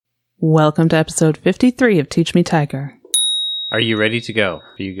Welcome to episode 53 of Teach Me Tiger. Are you ready to go?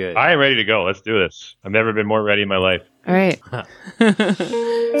 Are you good? I am ready to go. Let's do this. I've never been more ready in my life. All right. Hi,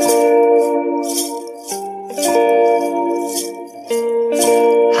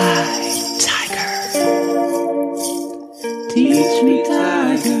 Tiger. Teach me,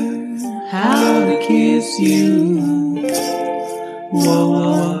 Tiger, how to kiss you. Whoa,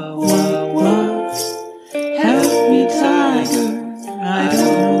 whoa, whoa, whoa. Help me, Tiger. I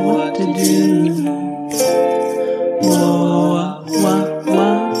don't know what to do. Whoa, whoa,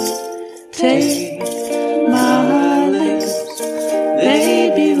 whoa. Take my lips,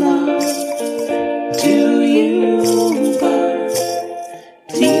 they belong to you. But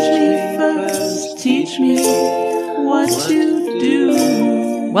teach me first, teach me what to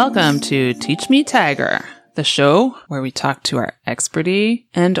do. Welcome to Teach Me Tiger, the show where we talk to our experty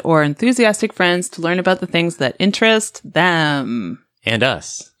and or enthusiastic friends to learn about the things that interest them. And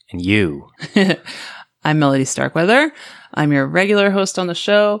us. And you. I'm Melody Starkweather. I'm your regular host on the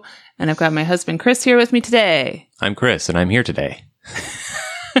show, and I've got my husband Chris here with me today. I'm Chris, and I'm here today.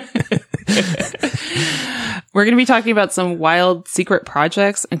 We're going to be talking about some wild secret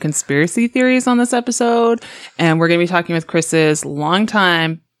projects and conspiracy theories on this episode, and we're going to be talking with Chris's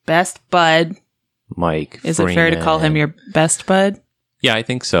longtime best bud. Mike Is Freeman. it fair to call him your best bud? Yeah, I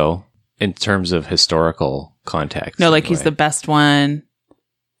think so. In terms of historical context. No, like anyway. he's the best one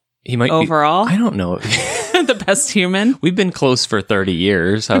He might overall? I don't know. The best human? We've been close for 30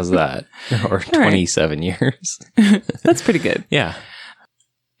 years. How's that? Or 27 years. That's pretty good. Yeah.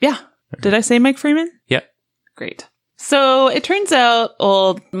 Yeah. Did I say Mike Freeman? Yep. Great. So it turns out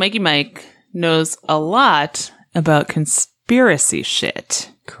old Mikey Mike knows a lot about conspiracy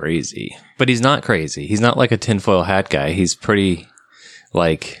shit. Crazy. But he's not crazy. He's not like a tinfoil hat guy. He's pretty,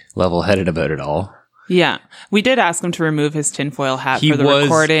 like, level-headed about it all. Yeah. We did ask him to remove his tinfoil hat for the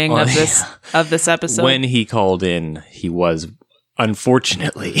recording of this episode. When he called in, he was,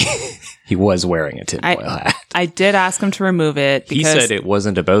 unfortunately, he was wearing a tinfoil hat. I did ask him to remove it because... He said it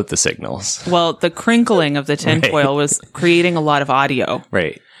wasn't about the signals. Well, the crinkling of the tinfoil was creating a lot of audio.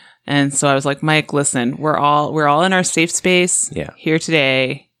 Right. And so I was like, Mike, listen, we're all in our safe space here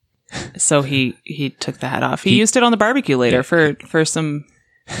today. So he took the hat off. He used it on the barbecue later for some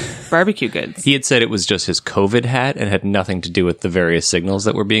barbecue goods. He had said it was just his COVID hat and had nothing to do with the various signals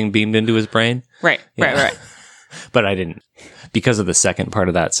that were being beamed into his brain. Right. But I didn't, because of the second part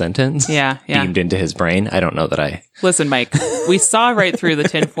of that sentence, beamed into his brain. I don't know that I... Listen, Mike, we saw right through the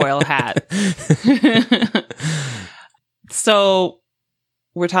tinfoil hat. So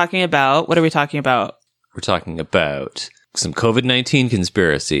we're talking about, what are we talking about? We're talking about some COVID-19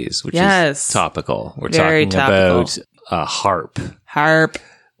 conspiracies, which is topical. We're Very talking about HARP. HARP.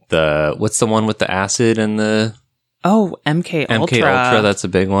 What's the one with the acid and the... Oh, MK Ultra. MK Ultra, that's a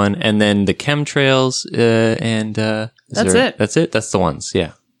big one. And then the chemtrails and... That's it. That's it? That's the ones,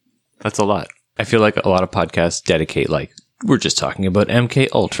 yeah. That's a lot. I feel like a lot of podcasts dedicate, like, we're just talking about MK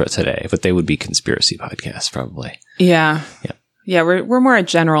Ultra today, but they would be conspiracy podcasts, probably. Yeah. Yeah, we're more a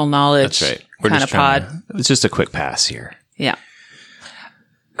general knowledge kind of pod. It's just a quick pass here. Yeah.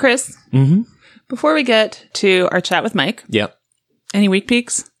 Chris, before we get to our chat with Mike, any week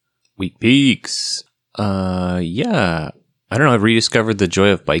peaks? Week peaks. Yeah. I don't know. I've rediscovered the joy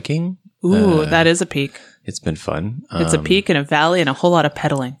of biking. Ooh, that is a peak. It's been fun. It's a peak and a valley and a whole lot of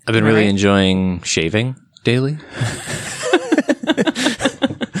pedaling. I've been really enjoying shaving daily.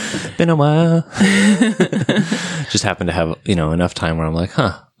 Been a while. Just happen to have, enough time where I'm like,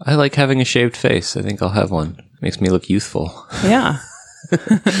 I like having a shaved face. I think I'll have one. Makes me look youthful. Yeah.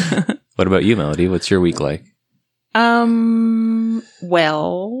 What about you, Melody? What's your week like?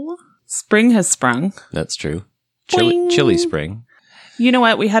 Well, spring has sprung. That's true. Chilly spring. You know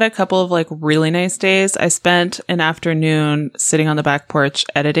what? We had a couple of really nice days. I spent an afternoon sitting on the back porch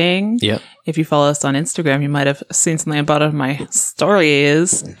editing. Yep. If you follow us on Instagram, you might have seen something about it on my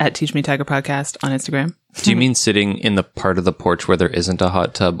stories at Teach Me Tiger Podcast on Instagram. Do you mean sitting in the part of the porch where there isn't a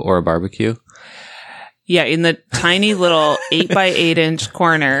hot tub or a barbecue? Yeah, in the tiny little 8x8 inch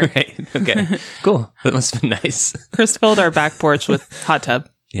corner. Right. Okay. Cool. That must have been nice. Chris filled our back porch with hot tub.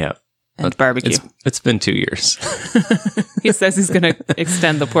 Yeah. And barbecue. It's been 2 years. He says he's going to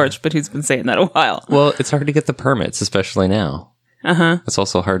extend the porch, but he's been saying that a while. Well, it's hard to get the permits, especially now. It's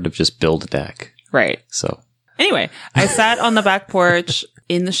also hard to just build a deck. Right. So anyway, I sat on the back porch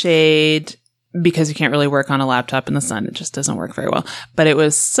in the shade because you can't really work on a laptop in the sun. It just doesn't work very well. But it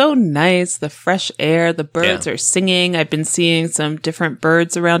was so nice. The fresh air, the birds are singing. I've been seeing some different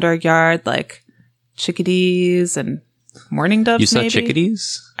birds around our yard, like chickadees and mourning doves. You saw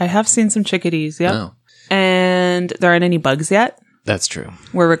chickadees? I have seen some chickadees, yeah. Oh. And there aren't any bugs yet. That's true.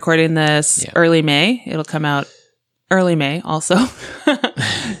 We're recording this early May. It'll come out early May also.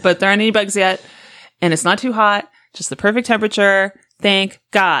 But there aren't any bugs yet. And it's not too hot. Just the perfect temperature. Thank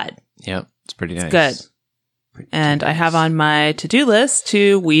God. Yep. It's pretty nice. Good. And I have on my to-do list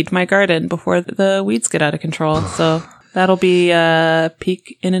to weed my garden before the weeds get out of control. So that'll be a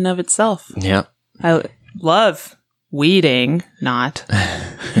peak in and of itself. Yeah. I love weeding, not. All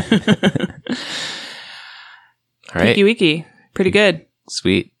right. Peaky Weeky. Pretty good.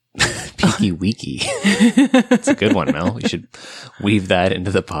 Sweet. Peaky Weeky. That's a good one, Mel. We should weave that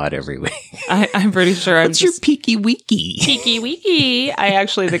into the pod every week. I'm pretty sure I'm What's your Peaky Weeky? Peaky Weeky. I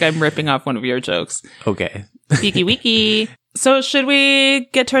actually think I'm ripping off one of your jokes. Okay. Peaky Weeky. So should we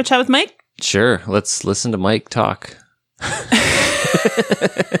get to our chat with Mike? Sure. Let's listen to Mike talk.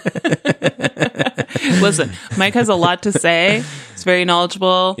 Listen, Mike has a lot to say. He's very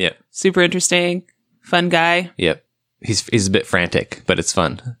knowledgeable. Yep. Super interesting. Fun guy. Yep. He's a bit frantic, but it's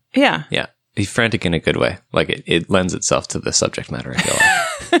fun. Yeah. Yeah. He's frantic in a good way. Like it lends itself to the subject matter, I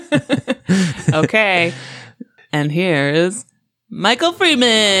feel like. Okay. And here's Michael Freeman.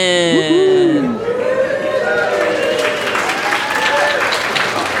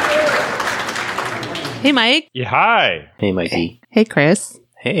 Hey, Mike. Yeah, hi. Hey, Mikey. Hey, Chris.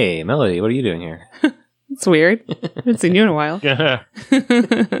 Hey, Melody. What are you doing here? It's weird. I haven't seen you in a while. Yeah.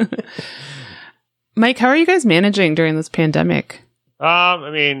 Mike, how are you guys managing during this pandemic? I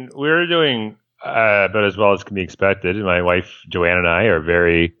mean, we're doing about as well as can be expected. My wife Joanne and I are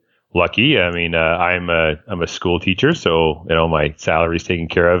very lucky. I mean, I'm a school teacher, so my salary's taken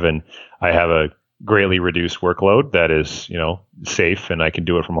care of, and I have a greatly reduced workload that is safe, and I can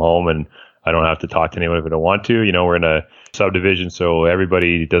do it from home, and I don't have to talk to anyone if I don't want to. We're in a subdivision, so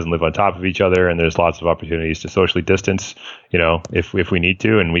everybody doesn't live on top of each other, and there's lots of opportunities to socially distance, if we need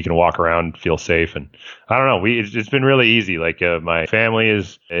to, and we can walk around, feel safe. And I don't know, it's been really easy. Like my family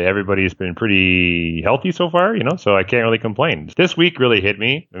everybody's been pretty healthy so far, so I can't really complain. This week really hit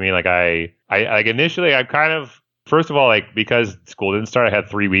me. I mean, I initially, I kind of, first of all, because school didn't start, I had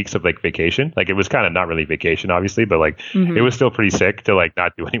 3 weeks of vacation. It was kind of not really vacation, obviously, but it was still pretty sick to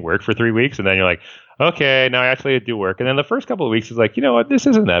not do any work for 3 weeks. And then you're like, okay, now I actually do work. And then the first couple of weeks is you know what, this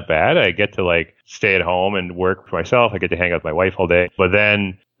isn't that bad. I get to stay at home and work for myself. I get to hang out with my wife all day. But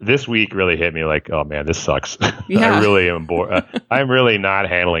then this week really hit me oh man, this sucks. Yeah. I really am bored. I'm really not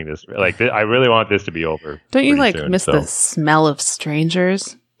handling this. I really want this to be over. Don't you soon, miss the smell of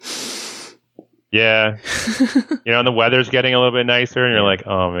strangers? Yeah. And the weather's getting a little bit nicer, and you're like,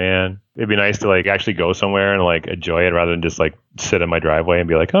 oh man, it'd be nice to actually go somewhere and enjoy it rather than just sit in my driveway and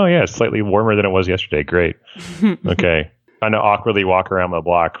be like, oh yeah, it's slightly warmer than it was yesterday. Great. Okay. Kind of awkwardly walk around the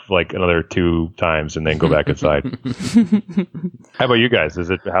block another 2 times and then go back inside. How about you guys?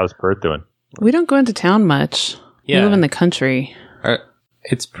 How's Perth doing? We don't go into town much. Yeah. We live in the country.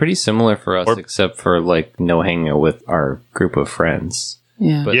 It's pretty similar for us, except for no hanging out with our group of friends.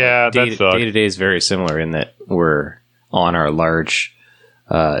 Yeah. But that sucks. Day to day is very similar in that we're on our large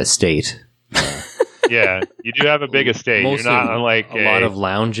estate. Yeah, you do have a big estate. You're not unlike a lot of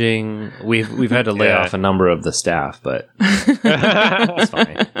lounging. We've had to lay off a number of the staff, but it's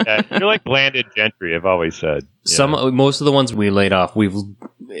fine. Yeah, you're like landed gentry. I've always said. Most of the ones we laid off, we've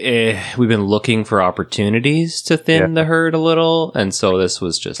been looking for opportunities to thin the herd a little, and so this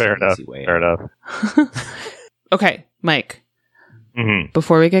was just fair an enough. easy way. Fair enough. Okay, Mike. Mm-hmm.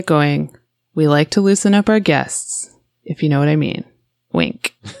 Before we get going, we like to loosen up our guests, if you know what I mean.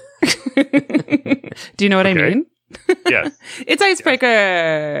 Wink. Do you know what I mean? Yes. It's icebreaker.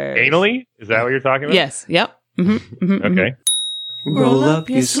 Anally? Is that what you're talking about? Yes. Yep. Okay. Roll up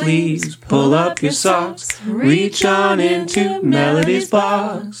your sleeves, pull up your socks, reach on into Melody's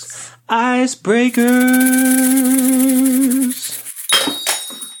box. Icebreakers.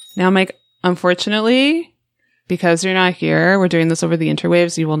 Now, Mike, unfortunately, because you're not here, we're doing this over the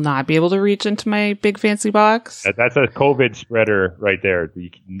interwaves. You will not be able to reach into my big fancy box. That's a COVID spreader right there.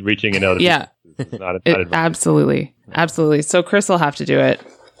 Reaching in other absolutely. Absolutely. So Chris will have to do it.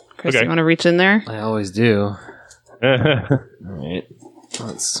 Chris, you want to reach in there? I always do. All right.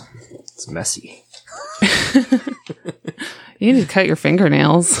 It's messy. You need to cut your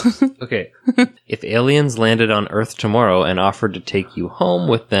fingernails. Okay. If aliens landed on Earth tomorrow and offered to take you home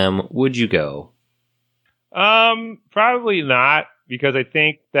with them, would you go? Probably not, because I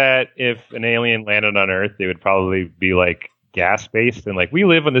think that if an alien landed on Earth, they would probably be gas based, and we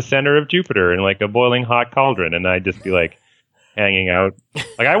live in the center of Jupiter in a boiling hot cauldron, and I'd just be hanging out.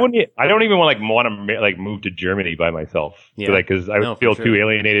 I don't even want to move to Germany by myself, because I would feel too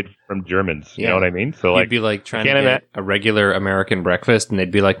alienated from Germans. You know what I mean? So you'd be trying to get a regular American breakfast, and they'd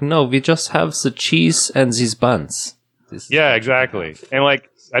be like, "No, we just have the cheese and these buns." Yeah, exactly. And like,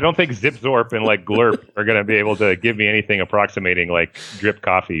 I don't think Zipzorp and like Glurp are going to be able to give me anything approximating like drip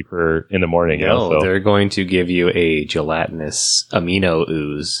coffee for in the morning. You know? No, So they're going to give you a gelatinous amino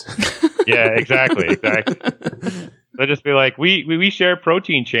ooze. yeah, exactly. They'll just be like, we share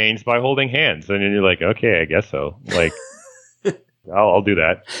protein chains by holding hands, and then you're like, okay, I guess so. Like, I'll do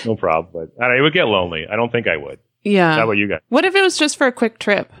that, no problem. But I don't know, it would get lonely. I don't think I would. Yeah. How about you guys? What if it was just for a quick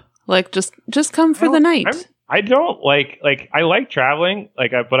trip? Like just come for the night. I don't like I like traveling,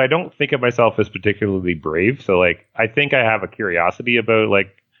 but I don't think of myself as particularly brave. So like, I think I have a curiosity about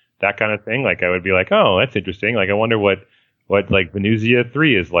like that kind of thing. Like I would be like, oh, that's interesting. Like I wonder what like Venusia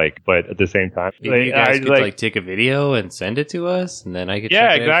 3 is like, but at the same time, Maybe you guys could like take a video and send it to us, and then I could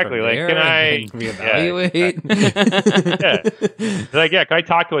check exactly. It from like, there can I reevaluate? Can I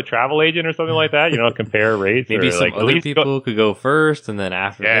talk to a travel agent or something like that? You know, compare rates. Maybe or, some like, other people could go first, and then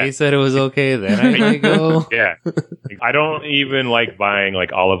after they said it was okay, then I might go. Yeah, I don't even like buying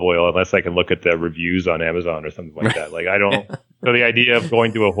like olive oil unless I can look at the reviews on Amazon or something like that. Like I don't. So the idea of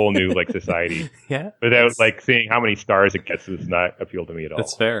going to a whole new like society, without like seeing how many stars it gets does not appeal to me at all.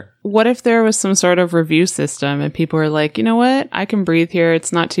 That's fair. What if there was some sort of review system and people were like, you know what? I can breathe here.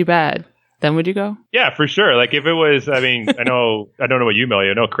 It's not too bad. Then would you go? Yeah, for sure. Like if it was, I mean, I don't know what you, Melly.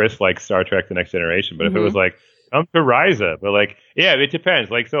 I know Chris likes Star Trek: The Next Generation, but if it was like, come to Ryza, but like, yeah, it depends.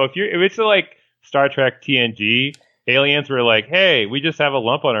 Like, so if it's like Star Trek TNG, aliens were like, hey, we just have a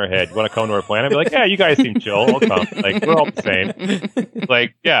lump on our head. You want to come to our planet? I'd be like, yeah, you guys seem chill. I'll come. Like, we're all the same.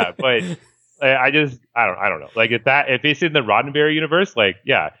 Like, yeah, but I don't know. Like if it's in the Roddenberry universe, like,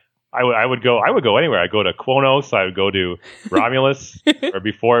 yeah, I would go anywhere. I'd go to Kronos. I would go to Romulus, or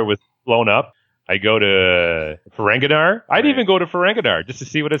before it was blown up, I go to Ferenginar. I'd even go to Ferenginar just to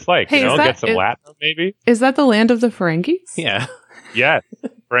see what it's like. Hey, get some Latin maybe. Is that the land of the Ferengis? Yeah. Yes,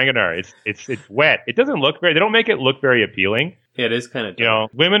 Ferenginar. It's wet. It doesn't look very. They don't make it look very appealing. Yeah, it is kind of. You know,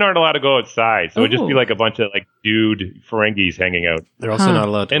 women aren't allowed to go outside, so it'd just be like a bunch of like dude Ferengis hanging out. They're also not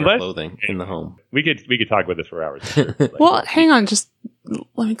allowed to wear clothing in the home. We could talk about this for hours. Well, hang on, just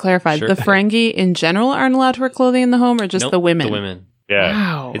let me clarify. Sure. The Ferengi in general aren't allowed to wear clothing in the home, or just the women? The women. Yeah.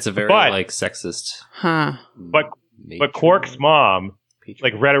 Wow. It's a very like sexist. Huh. But Quark's mom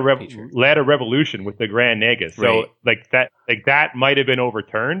like led a revolution with the Grand Nagus. So that might have been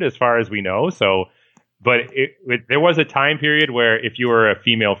overturned as far as we know. So, but there was a time period where if you were a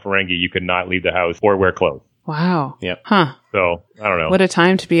female Ferengi, you could not leave the house or wear clothes. Wow. Yep. Huh. So I don't know. What a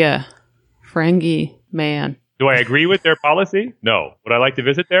time to be a Ferengi man. Do I agree with their policy? No. Would I like to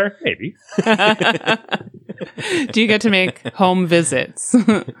visit there? Maybe. Do you get to make home visits?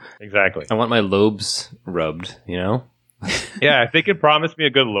 Exactly. I want my lobes rubbed, you know? Yeah, if they could promise me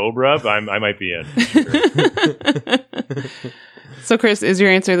a good lobe rub, I might be in. So, Chris, is your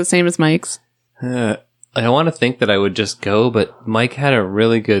answer the same as Mike's? I want to think that I would just go, but Mike had a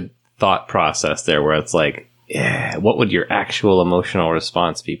really good thought process there where it's like, yeah, what would your actual emotional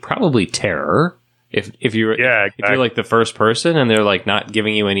response be? Probably terror. If you're if you're like the first person and they're like not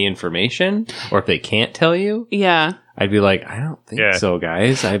giving you any information, or if they can't tell you, I'd be like, I don't think so,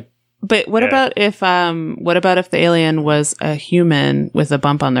 guys. But what about if the alien was a human with a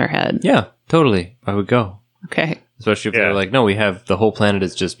bump on their head? Yeah, totally. I would go. Okay. Especially if they're like, no, we have the whole planet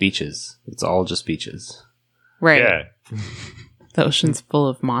is just beaches. It's all just beaches. Right. Yeah. The ocean's full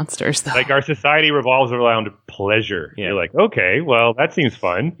of monsters, though. Like our society revolves around pleasure. Yeah. You're like, okay, well, that seems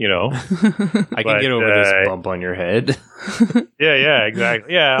fun, you know. I can get over this bump on your head. Yeah,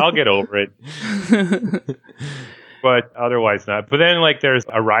 exactly. Yeah, I'll get over it. But otherwise not. But then, like, there's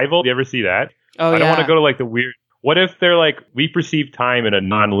Arrival. You ever see that? Oh, I don't want to go to, like, the weird... What if they're like, we perceive time in a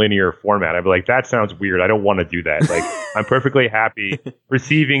non-linear format? I'd be like, that sounds weird. I don't want to do that. Like, I'm perfectly happy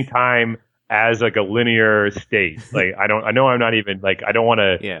perceiving time as like a linear state. Like, I know I'm not even like, I don't want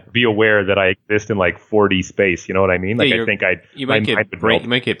to be aware that I exist in like 4D space. You know what I mean? Like, I think you might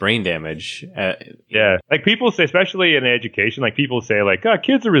get brain damage. Yeah. Like people say, especially in education, like people say like, oh,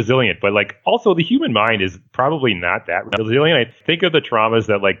 kids are resilient, but like also the human mind is probably not that resilient. I think of the traumas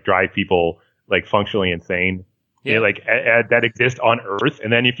that like drive people like functionally insane. Yeah, like that exist on Earth,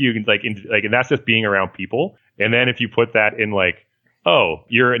 and then if you and that's just being around people, and then if you put that in like, oh,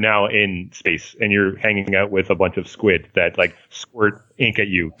 you're now in space and you're hanging out with a bunch of squid that like squirt ink at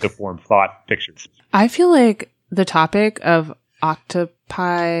you to form thought pictures. I feel like the topic of octopuses.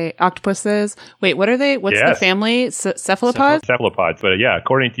 Wait, what are they? What's the family? Cephalopods? Cephalopods. But yeah,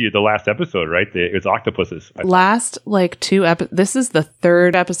 according to you, the last episode, right? It's octopuses. Last like two this is the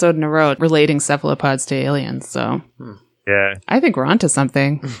third episode in a row relating cephalopods to aliens. So yeah, I think we're onto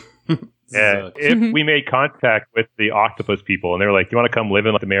something. Yeah, if we made contact with the octopus people and they were like, "Do you want to come live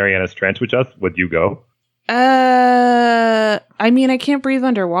in like the Marianas Trench with us?" Would you go? I mean, I can't breathe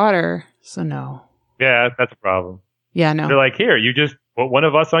underwater, so no. Yeah, that's a problem. Yeah, no. They're like, here, you just put one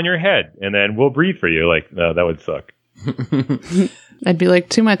of us on your head, and then we'll breathe for you. Like, no, that would suck. I'd be like,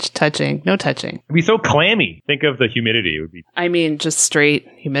 too much touching. No touching. It'd be so clammy. Think of the humidity. It would be. I mean, just straight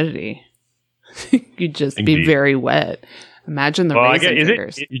humidity. You'd just be Indeed. very wet. Imagine the raisin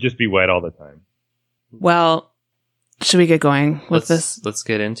fingers. You'd just be wet all the time. Well, should we get going with this? Let's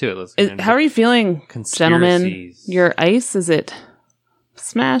get into it. Let's get into How are you feeling, gentlemen? conspiracies. Your ice, is it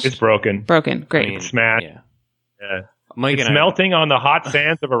smashed? It's broken. Broken. Great. I mean, It's smashed. Yeah. Yeah. Mike It's and I- melting on the hot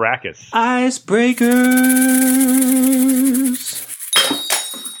sands of Arrakis. Icebreakers.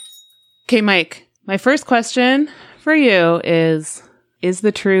 Okay, Mike, my first question for you is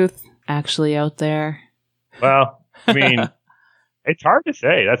the truth actually out there? Well, I mean, it's hard to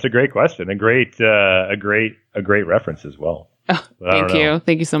say. That's a great question. A great reference as well. Oh, But I thank don't know. you.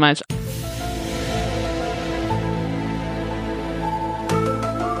 Thank you so much.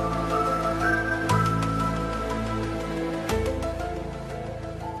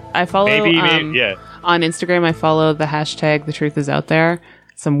 I follow Yeah. on Instagram. I follow the hashtag The Truth Is Out There.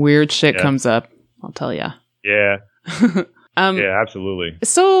 Some weird shit Yeah. comes up. I'll tell you. Yeah. Um, Yeah, absolutely.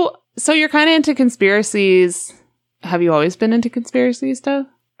 So you're kind of into conspiracies. Have you always been into conspiracy stuff?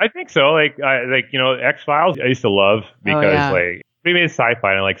 I think so. X-Files I used to love because yeah. like maybe it's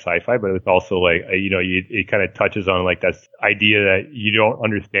sci-fi and I like sci-fi, but it's also like it kind of touches on like that idea that you don't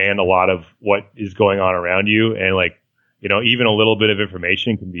understand a lot of what is going on around you, and like even a little bit of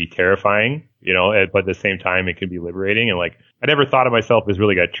information can be terrifying, but at the same time it can be liberating. And like I never thought of myself as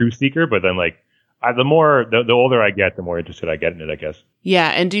really a truth seeker, but then like the older I get, the more interested I get in it, I guess. Yeah.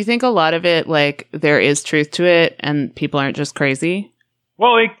 And do you think a lot of it, like, there is truth to it and people aren't just crazy?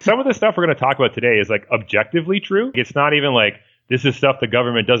 Well, like some of the stuff we're going to talk about today is like objectively true. It's not even like this is stuff the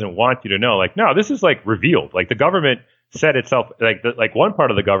government doesn't want you to know. Like, no, this is like revealed. Like the government said itself, like one part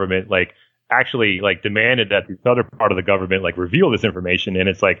of the government, like actually like demanded that this other part of the government like reveal this information. And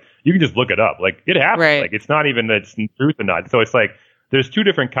it's like, you can just look it up. Like it happens. Right. Like it's not even that it's truth or not. So it's like, there's two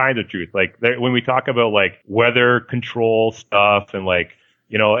different kinds of truth. Like when we talk about like weather control stuff and like,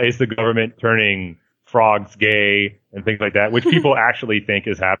 is the government turning frogs gay and things like that, which people actually think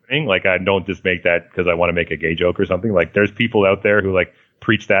is happening. Like I don't just make that because I want to make a gay joke or something. Like there's people out there who like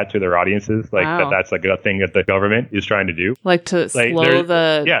preach that to their audiences. Like Wow. that's like a thing that the government is trying to do. Like to slow there's-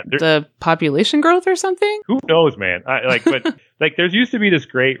 the population growth or something? Who knows, man? But like there used to be this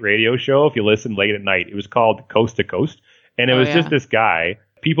great radio show. If you listen late at night, it was called Coast to Coast. And it was just this guy.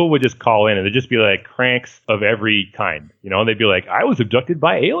 People would just call in and there'd just be like cranks of every kind. And they'd be like, I was abducted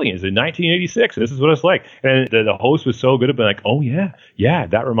by aliens in 1986. And this is what it's like. And the host was so good at being like, oh, yeah,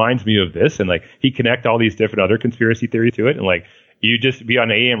 that reminds me of this. And like he'd connect all these different other conspiracy theories to it. And like you just be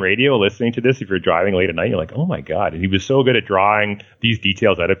on AM radio listening to this if you're driving late at night. You're like, oh, my God. And he was so good at drawing these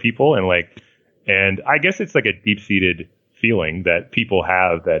details out of people. And I guess it's like a deep seated feeling that people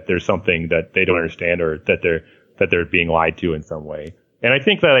have that there's something that they don't understand or that they're being lied to in some way. And I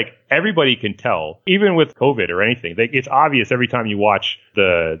think that like everybody can tell, even with COVID or anything, like it's obvious every time you watch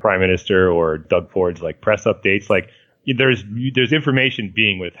the Prime Minister or Doug Ford's like press updates, like there's information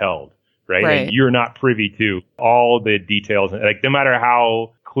being withheld, right? Right. And you're not privy to all the details. And like no matter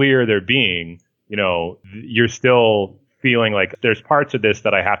how clear they're being, you're still feeling like there's parts of this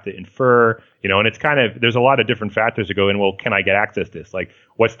that I have to infer, and it's kind of, there's a lot of different factors that go in. Well, can I get access to this? Like,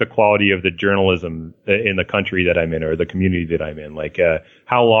 what's the quality of the journalism in the country that I'm in or the community that I'm in? Like,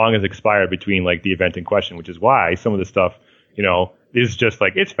 how long has expired between like the event in question, which is why some of the stuff, is just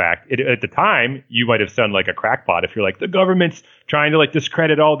like, it's fact. At the time, you might have sounded like a crackpot if you're like, the government's trying to like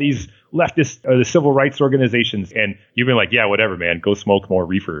discredit all these leftists or the civil rights organizations. And you've been like, yeah, whatever, man, go smoke more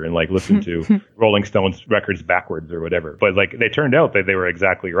reefer and like listen to Rolling Stones records backwards or whatever. But like they turned out that they were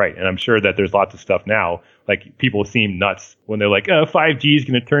exactly right. And I'm sure that there's lots of stuff now, like people seem nuts when they're like, 5G is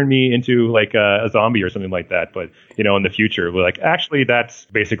going to turn me into like a zombie or something like that. But, in the future, we're like, actually, that's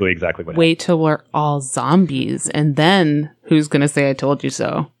basically exactly what happened. Wait till we're all zombies. And then who's going to say I told you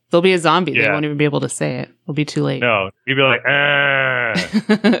so? There'll be a zombie. They Yeah. won't even be able to say it. It'll be too late. No, you'd be like,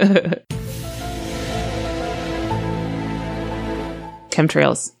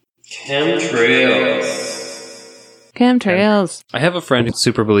 Chemtrails. Chemtrails. Chemtrails. I have a friend who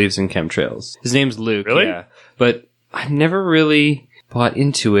super believes in chemtrails. His name's Luke. Really? Yeah. But I've never really bought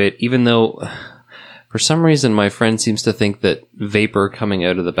into it, even though for some reason my friend seems to think that vapor coming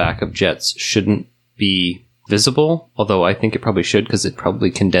out of the back of jets shouldn't be visible, although I think it probably should because it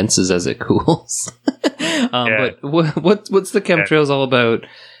probably condenses as it cools. Yeah. But what's the chemtrails all about?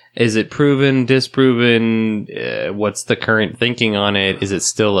 Is it proven, disproven? What's the current thinking on it? Is it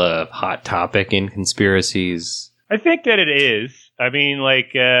still a hot topic in conspiracies? I think that it is. I mean,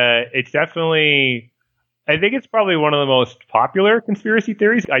 like, it's definitely... I think it's probably one of the most popular conspiracy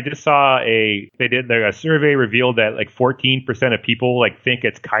theories. I just saw a survey revealed that like 14% of people like think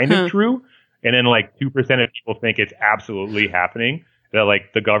it's kind of true. And then like 2% of people think it's absolutely happening, that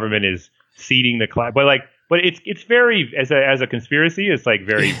like the government is seeding the climate. But it's very, as a conspiracy, it's like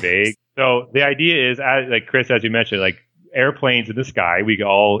very vague. So the idea is, like Chris, as you mentioned, like airplanes in the sky, we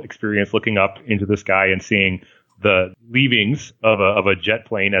all experience looking up into the sky and seeing the leavings of a jet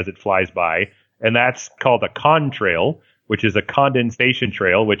plane as it flies by. And that's called a contrail, which is a condensation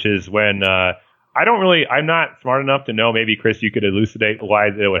trail, which is when, I'm not smart enough to know, maybe Chris, you could elucidate why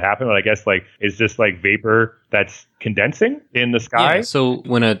it would happen, but I guess like, it's just like vapor that's condensing in the sky. Yeah, so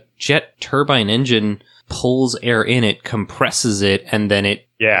when a jet turbine engine pulls air in, it compresses it, and then it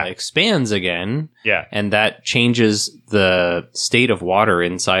expands again. Yeah. And that changes the state of water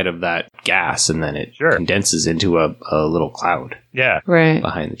inside of that gas, and then it condenses into a little cloud. Yeah. Right.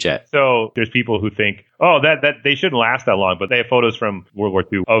 Behind the jet. So there's people who think, that they shouldn't last that long, but they have photos from World War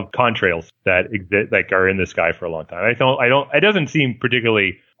II of contrails that exist, like are in the sky for a long time. It doesn't seem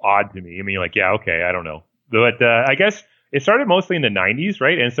particularly odd to me. I mean, like, yeah, okay, I don't know. But I guess it started mostly in the 90s,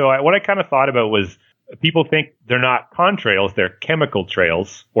 right? And so what I kind of thought about was, people think they're not contrails, they're chemical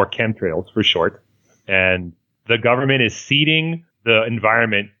trails, or chemtrails for short. And the government is seeding the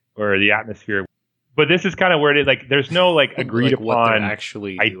environment or the atmosphere. But this is kind of where there's no like agreed upon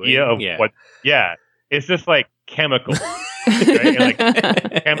actually idea doing. of what. Yeah. It's just like chemicals. Right? And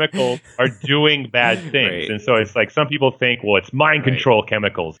like chemicals are doing bad things. Right. And so it's like some people think, well, it's mind control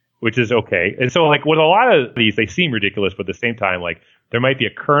chemicals, which is okay. And so like with a lot of these, they seem ridiculous, but at the same time, like there might be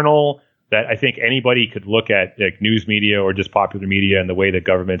a kernel that I think anybody could look at, like news media or just popular media and the way that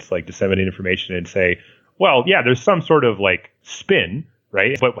governments like disseminate information and say, well, yeah, there's some sort of like spin,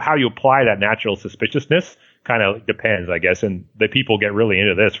 right? But how you apply that natural suspiciousness kind of depends, I guess. And the people get really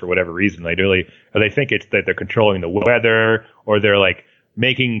into this for whatever reason. They think it's that they're controlling the weather, or they're like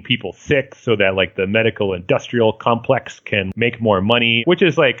making people sick so that like the medical industrial complex can make more money, which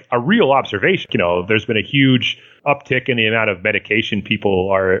is like a real observation. You know, there's been a huge uptick in the amount of medication people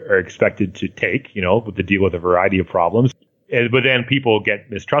are expected to take, you know, to deal with a variety of problems. But then people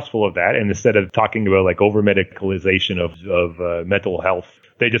get mistrustful of that. And instead of talking about like over medicalization of mental health,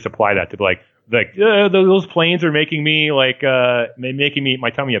 they just apply that to like those planes are making me my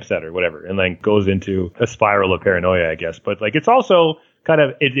tummy upset or whatever. And then goes into a spiral of paranoia, I guess. But like, it's also kind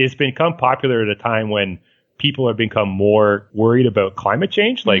of, it's become popular at a time when people have become more worried about climate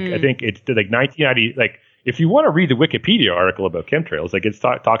change. Like, I think it's like 1990, like, if you want to read the Wikipedia article about chemtrails, like it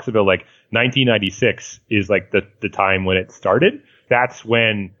talks about like 1996 is like the time when it started. That's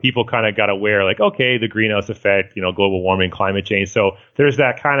when people kind of got aware, like, okay, the greenhouse effect, you know, global warming, climate change. So there's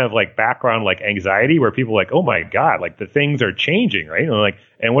that kind of like background, like anxiety where people are like, oh my God, like the things are changing, right? And like,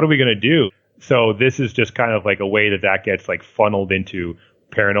 and what are we going to do? So this is just kind of like a way that gets like funneled into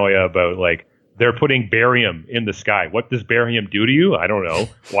paranoia about like, they're putting barium in the sky. What does barium do to you? I don't know.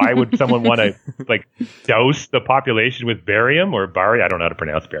 Why would someone want to like douse the population with barium or barium? I don't know how to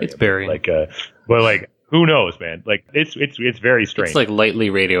pronounce barium. It's barium. But like, who knows, man? Like, it's very strange. It's like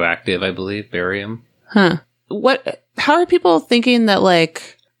lightly radioactive, I believe, barium. Huh. How are people thinking that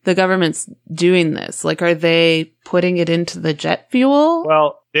like the government's doing this? Like, are they putting it into the jet fuel?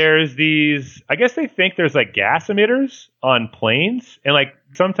 Well, there's these, I guess they think there's like gas emitters on planes, and like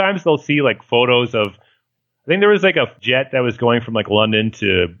sometimes they'll see like photos of, I think there was like a jet that was going from like London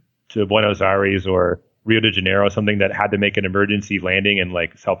to Buenos Aires or Rio de Janeiro, something that had to make an emergency landing in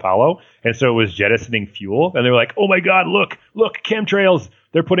like Sao Paulo. And so it was jettisoning fuel, and they were like, oh my God, look, chemtrails.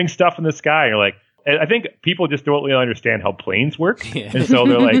 They're putting stuff in the sky. And you're like, and I think people just don't really understand how planes work. Yeah. And so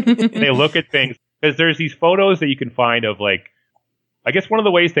they're like, they look at things, because there's these photos that you can find of like, I guess one of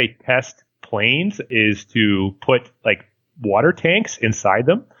the ways they test planes is to put like water tanks inside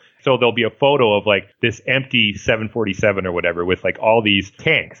them. So there'll be a photo of like this empty 747 or whatever with like all these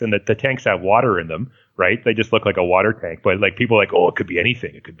tanks, and the tanks have water in them, right? They just look like a water tank, but like people are like, oh, it could be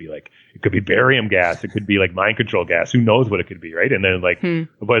anything. It could be barium gas. It could be like mind control gas. Who knows what it could be, right? And then like,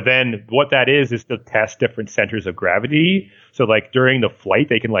 but then what that is to test different centers of gravity. So like during the flight,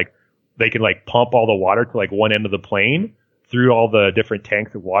 they can pump all the water to like one end of the plane through all the different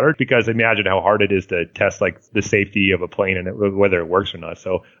tanks of water, because imagine how hard it is to test like the safety of a plane and whether it works or not.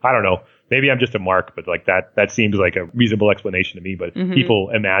 So I don't know. Maybe I'm just a mark, but like that seems like a reasonable explanation to me. But people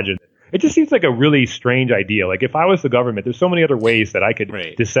imagine it just seems like a really strange idea. Like if I was the government, there's so many other ways that I could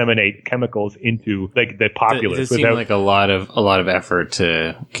disseminate chemicals into like the populace. It seems like a lot of effort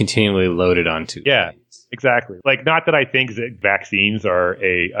to continually load it onto. Yeah. Exactly. Like, not that I think that vaccines are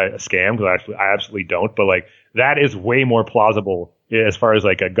a scam, because I absolutely don't, but like that is way more plausible as far as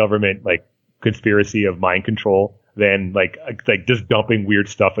like a government like conspiracy of mind control than like just dumping weird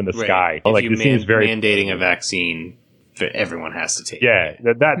stuff in the sky. If like you this seems very mandating a vaccine that everyone has to take. Yeah,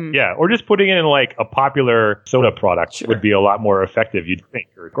 yeah, or just putting it in like a popular soda product would be a lot more effective, you'd think,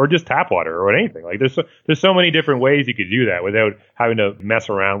 or just tap water or anything. Like there's so many different ways you could do that without having to mess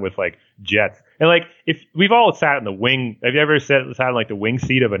around with like jets. And like if we've all sat in the wing, have you ever sat in like the wing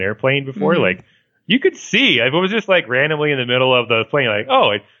seat of an airplane before? Like you could see if it was just like randomly in the middle of the plane,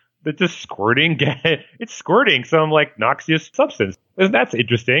 like it's just squirting. It's squirting some like noxious substance. That's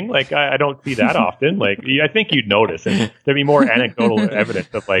interesting. Like I don't see that often. Like I think you'd notice, and there'd be more anecdotal evidence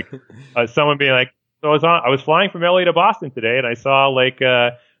of like someone being like, "So I was flying from LA to Boston today, and I saw like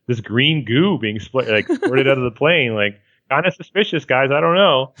this green goo being squirted out of the plane. Like kind of suspicious, guys. I don't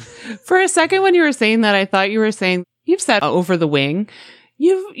know." For a second, when you were saying that, I thought you were saying you've sat over the wing.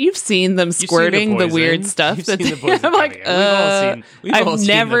 You've seen them squirting the weird stuff. I'm like, I've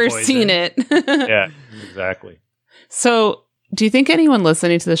never seen it. Yeah, exactly. So, do you think anyone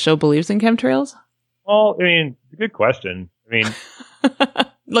listening to the show believes in chemtrails? Well, I mean, it's a good question. I mean,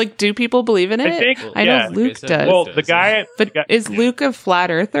 like, do people believe in it? I know Luke does. Well, is Luke a flat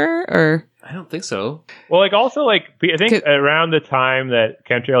earther or? I don't think so. Well, like also like I think around the time that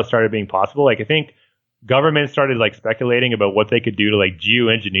chemtrails started being possible, like I think governments started like speculating about what they could do to like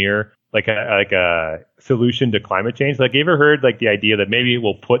geoengineer like a solution to climate change. Like, you ever heard like the idea that maybe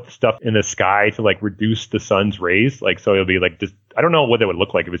we'll put stuff in the sky to like reduce the sun's rays? Like, so it'll be like just, I don't know what that would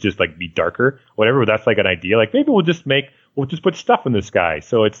look like if it's just like be darker, whatever, but that's like an idea. Like maybe we'll just put stuff in the sky.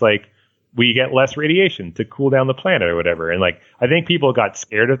 So it's like we get less radiation to cool down the planet or whatever. And like, I think people got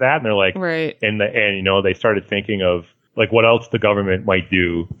scared of that and they're like, right. And you know, they started thinking of like what else the government might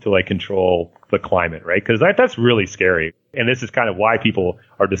do to like control the climate, right? Because that's really scary. And this is kind of why people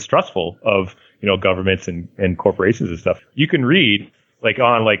are distrustful of, you know, governments and corporations and stuff. You can read like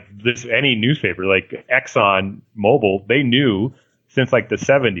on like this, any newspaper, like Exxon Mobil, they knew since like the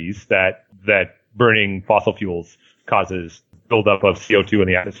 70s that burning fossil fuels causes buildup of CO2 in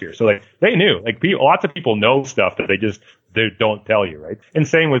the atmosphere. So like they knew, like lots of people know stuff that they don't tell you, right? And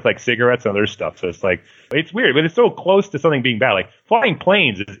same with like cigarettes and other stuff. So it's like, it's weird, but it's so close to something being bad. Like flying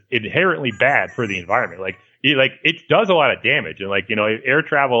planes is inherently bad for the environment. Like it does a lot of damage. And like, you know, air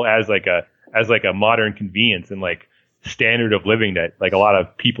travel as like a modern convenience and like standard of living that like a lot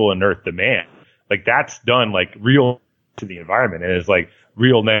of people on Earth demand, like that's done like real to the environment and is like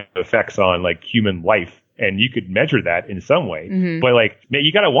real negative effects on like human life. And you could measure that in some way, but like,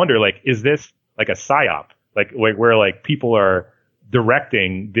 you got to wonder, like, is this like a psyop? Like where like people are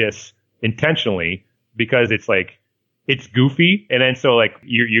directing this intentionally because it's like, it's goofy. And then so like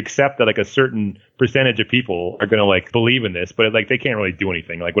you accept that like a certain percentage of people are going to like believe in this, but like they can't really do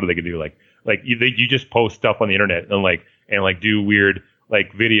anything. Like what are they going to do? Like you just post stuff on the internet and like do weird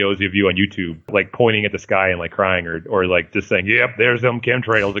like videos of you on YouTube, like pointing at the sky and like crying or like just saying, yep, there's them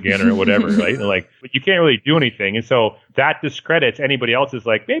chemtrails again or whatever, right? And like, but you can't really do anything. And so that discredits anybody else's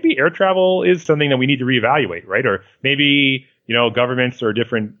like, maybe air travel is something that we need to reevaluate, right? Or maybe, you know, governments or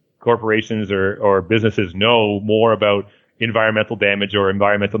different corporations or businesses know more about environmental damage or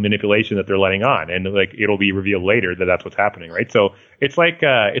environmental manipulation that they're letting on. And like, it'll be revealed later that that's what's happening, right? So it's like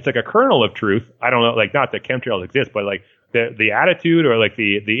a kernel of truth. I don't know, like not that chemtrails exist, but like, the attitude or like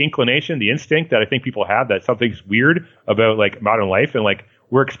the inclination, the instinct that I think people have that something's weird about like modern life, and like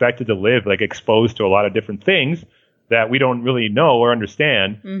we're expected to live like exposed to a lot of different things that we don't really know or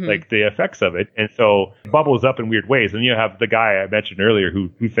understand like the effects of it. And so it bubbles up in weird ways. And you have the guy I mentioned earlier who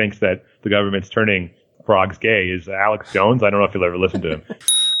thinks that the government's turning frogs gay is Alex Jones. I don't know if you'll ever listen to him.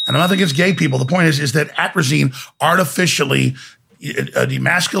 And I'm not against gay people. The point is that atrazine artificially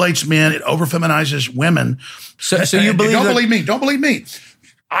demasculates men. It over-feminizes women. So you believe Don't believe me.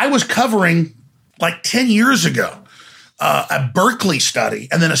 I was covering like 10 years ago a Berkeley study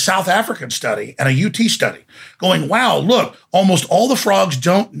and then a South African study and a UT study going, wow, look, almost all the frogs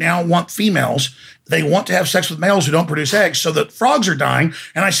don't now want females. They want to have sex with males who don't produce eggs, so that frogs are dying.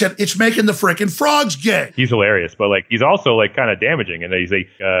 And I said, it's making the frickin' frogs gay. He's hilarious, but like he's also like kind of damaging. And he's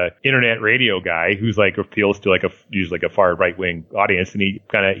a internet radio guy who's like appeals to like a far right wing audience, and he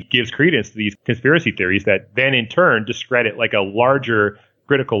kind of gives credence to these conspiracy theories that then in turn discredit like a larger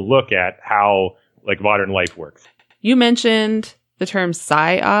critical look at how like modern life works. You mentioned the term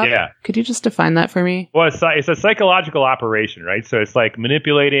psyop. Yeah. Could you just define that for me? Well, it's a psychological operation, right? So it's like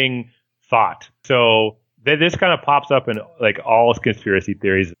manipulating thought. So this kind of pops up in like all conspiracy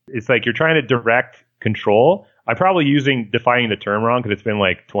theories. It's like you're trying to direct control. I'm probably defining the term wrong because it's been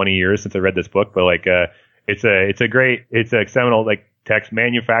like 20 years since I read this book, but like it's a seminal like text,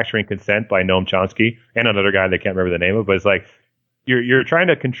 Manufacturing Consent by Noam Chomsky and another guy that I can't remember the name of, but it's like you're trying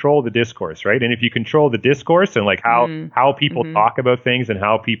to control the discourse, right? And if you control the discourse and like how people talk about things and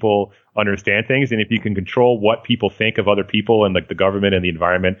how people understand things, and if you can control what people think of other people and like the government and the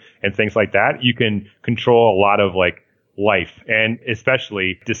environment and things like that, you can control a lot of like life and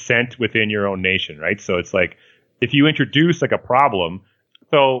especially dissent within your own nation, right? So it's like if you introduce like a problem.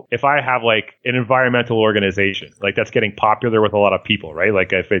 So if I have like an environmental organization, like that's getting popular with a lot of people, right?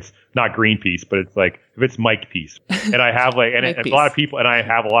 Like if it's not Greenpeace, but it's like if it's Mike Peace, and I have like, and a lot of people, and I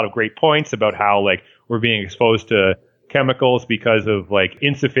have a lot of great points about how like we're being exposed to chemicals because of like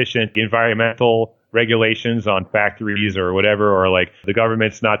insufficient environmental regulations on factories or whatever, or like the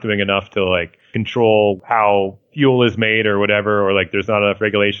government's not doing enough to like control how fuel is made or whatever, or like there's not enough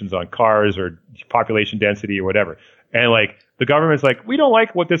regulations on cars or population density or whatever. And like the government's like, we don't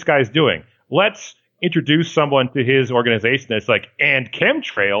like what this guy's doing. Let's introduce someone to his organization that's like, and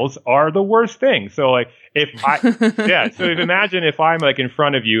chemtrails are the worst thing. So like imagine if I'm like in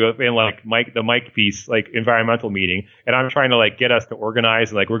front of you in like the Mike Peace, like environmental meeting, and I'm trying to like get us to organize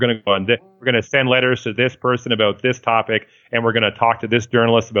and like, we're going to go on we're going to send letters to this person about this topic. And we're going to talk to this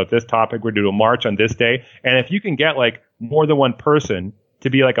journalist about this topic. We're going to do a march on this day. And if you can get like more than one person to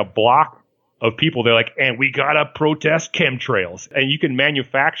be like a block of people, they're like, and we gotta protest chemtrails. And you can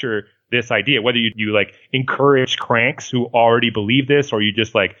manufacture this idea, whether you like encourage cranks who already believe this, or you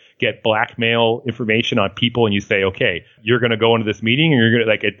just like get blackmail information on people and you say, okay, you're going to go into this meeting and you're going to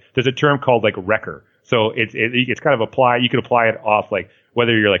like it. There's a term called like wrecker. So it's kind of you could apply it off like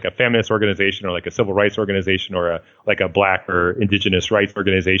whether you're like a feminist organization or like a civil rights organization or a black or indigenous rights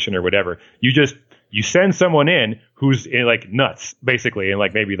organization or whatever. You send someone in who's like nuts, basically, and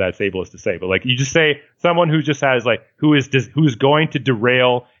like maybe that's ableist to say, but like you just say someone who just has like who's going to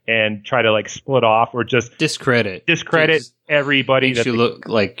derail and try to like split off or just discredit everybody. Makes you look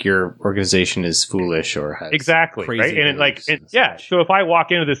like your organization is foolish or has exactly right. And so if I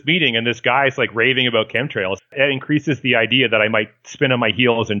walk into this meeting and this guy's like raving about chemtrails, it increases the idea that I might spin on my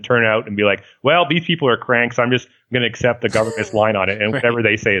heels and turn out and be like, well, these people are cranks. I'm just going to accept the government's line on it, and whatever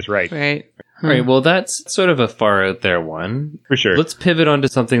they say is right. Right. All right, well, that's sort of a far out there one. For sure. Let's pivot onto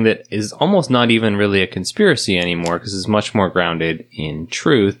something that is almost not even really a conspiracy anymore because it's much more grounded in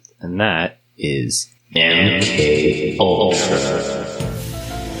truth, and that is MK Ultra.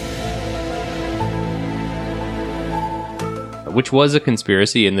 Which was a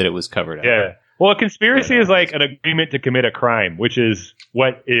conspiracy in that it was covered up. Yeah. Well, a conspiracy is like an agreement to commit a crime, which is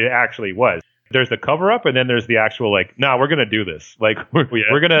what it actually was. There's the cover up and then there's the actual like, no, we're going to do this. Like we're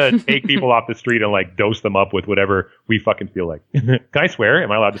going to take people off the street and like dose them up with whatever we fucking feel like. Can I swear?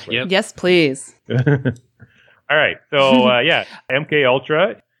 Am I allowed to swear? Yep. Yes, please. All right. So MK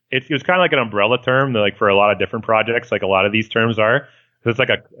Ultra, it was kind of like an umbrella term like for a lot of different projects. Like a lot of these terms are. So it's like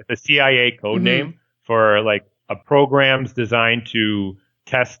a CIA code name for like a programs designed to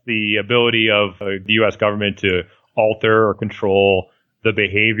test the ability of the U.S. government to alter or control the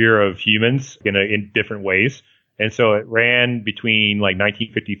behavior of humans in different ways. And so it ran between like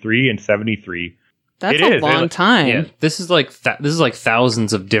 1953 and 73. That's a long time. Yeah, this is like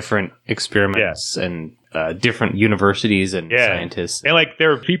thousands of different experiments and different universities and scientists. And like there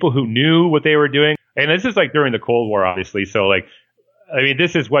were people who knew what they were doing. And this is like during the Cold War, obviously. So like, I mean,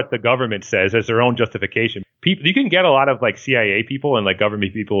 this is what the government says as their own justification. People, you can get a lot of like CIA people and like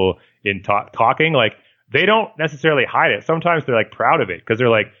government people in talking like, they don't necessarily hide it. Sometimes they're like proud of it because they're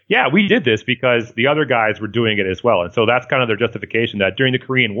like, yeah, we did this because the other guys were doing it as well. And so that's kind of their justification that during the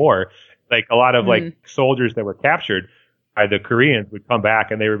Korean War, like a lot of like soldiers that were captured by the Koreans would come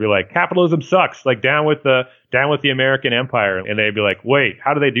back and they would be like, capitalism sucks, like down with the American empire. And they'd be like, wait,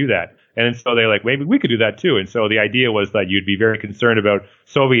 how do they do that? And so they're like, maybe we could do that too. And so the idea was that you'd be very concerned about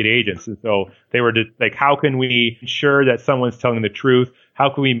Soviet agents. And so they were just like, how can we ensure that someone's telling the truth? How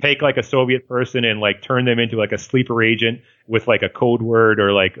can we take like a Soviet person and like turn them into like a sleeper agent with like a code word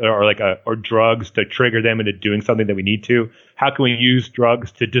or drugs to trigger them into doing something that we need to? How can we use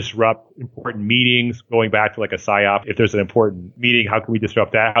drugs to disrupt important meetings? Going back to like a PSYOP, if there's an important meeting, how can we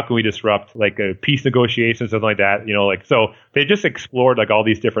disrupt that? How can we disrupt like a peace negotiation, something like that? You know, like, so they just explored like all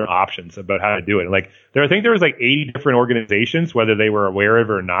these different options about how to do it. And like, I think there was like 80 different organizations, whether they were aware of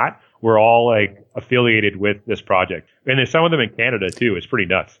it or not, were all like affiliated with this project. And there's some of them in Canada too. It's pretty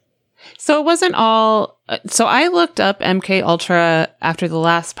nuts. So it wasn't all. So I looked up MK Ultra after the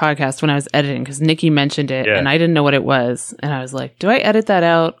last podcast when I was editing because Nikki mentioned it and I didn't know what it was. And I was like, do I edit that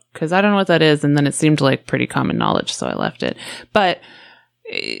out? Because I don't know what that is. And then it seemed like pretty common knowledge. So I left it. But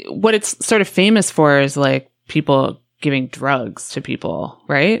what it's sort of famous for is like people giving drugs to people,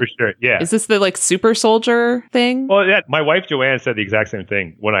 right? For sure, yeah. Is this the like super soldier thing? Well, yeah, my wife Joanne said the exact same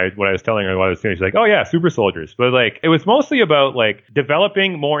thing when I was telling her what I was doing. She's like, "Oh yeah, super soldiers." But like, it was mostly about like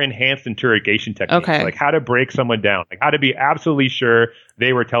developing more enhanced interrogation techniques, like how to break someone down, like how to be absolutely sure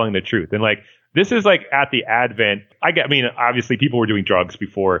they were telling the truth, and like. This is like at the advent. I mean, obviously people were doing drugs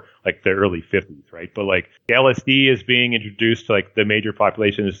before like the early 50s, right? But like LSD is being introduced to like the major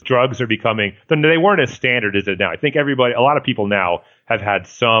populations. Drugs are becoming, they weren't as standard as it now. I think a lot of people now have had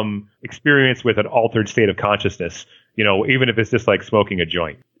some experience with an altered state of consciousness, you know, even if it's just like smoking a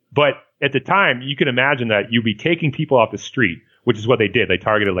joint. But at the time, you can imagine that you'd be taking people off the street, which is what they did. They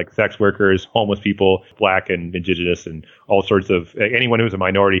targeted like sex workers, homeless people, black and indigenous, and all sorts of anyone who was a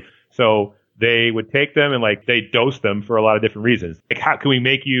minority. So they would take them and like they dose them for a lot of different reasons. Like, how can we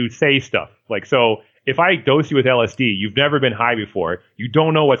make you say stuff? Like, so if I dose you with LSD, you've never been high before. You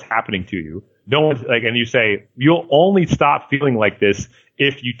don't know what's happening to you. No one's like, and you say, you'll only stop feeling like this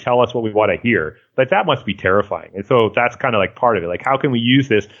if you tell us what we want to hear. But that must be terrifying. And so that's kind of like part of it. Like, how can we use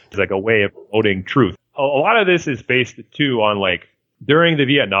this as like a way of promoting truth? A lot of this is based too on like during the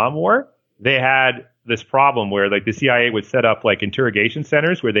Vietnam War, they had this problem where like the CIA would set up like interrogation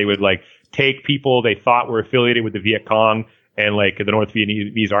centers where they would like take people they thought were affiliated with the Viet Cong and like the North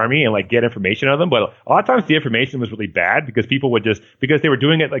Vietnamese army and like get information on them. But a lot of times the information was really bad because people would because they were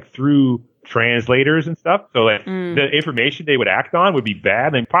doing it like through translators and stuff. So like the information they would act on would be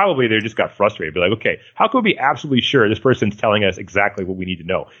bad. And probably they just got frustrated. Be like, okay, how can we be absolutely sure this person's telling us exactly what we need to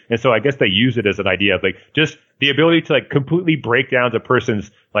know? And so I guess they use it as an idea of like just the ability to like completely break down a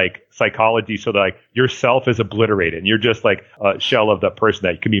person's like psychology so that like yourself is obliterated and you're just like a shell of that person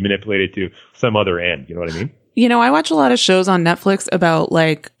that can be manipulated to some other end. You know what I mean? You know, I watch a lot of shows on Netflix about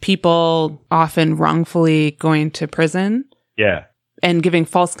like people often wrongfully going to prison. Yeah. And giving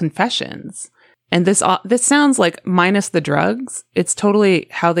false confessions. And this sounds like minus the drugs. It's totally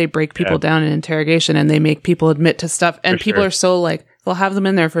how they break people down in interrogation and they make people admit to stuff. And people are so like, they'll have them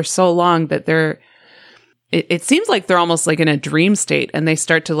in there for so long that it seems like they're almost like in a dream state and they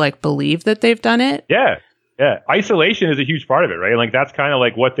start to like believe that they've done it. Yeah. Yeah. Isolation is a huge part of it, right? Like that's kind of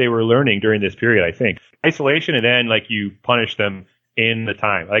like what they were learning during this period, I think. Isolation, and then like you punish them in the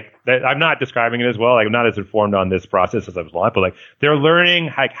time. Like that, I'm not describing it as well. Like I'm not as informed on this process as I was on, but like they're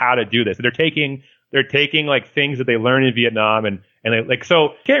learning like how to do this. They're taking like things that they learned in Vietnam and they, like, so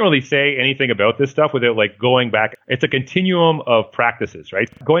can't really say anything about this stuff without like going back. It's a continuum of practices, right?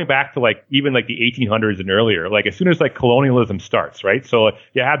 Going back to like even like the 1800s and earlier, like as soon as like colonialism starts, right? So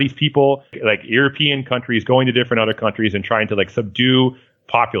you have these people like European countries going to different other countries and trying to like subdue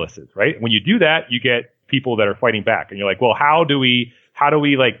populaces, right? When you do that, you get people that are fighting back. And you're like, well, how do we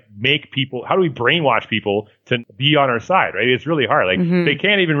like make people, how do we brainwash people to be on our side, right? It's really hard. Like they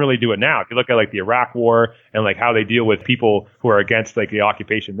can't even really do it now. If you look at like the Iraq war and like how they deal with people who are against like the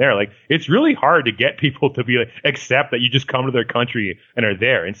occupation there, like it's really hard to get people to be like, accept that you just come to their country and are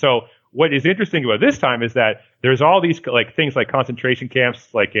there. And so what is interesting about this time is that there's all these like things like concentration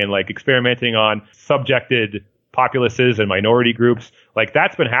camps, like in like experimenting on subjected populaces and minority groups. Like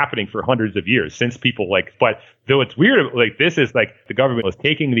that's been happening for hundreds of years since people like, but though it's weird, like this is like the government was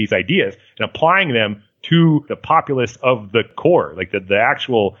taking these ideas and applying them to the populace of the core, like the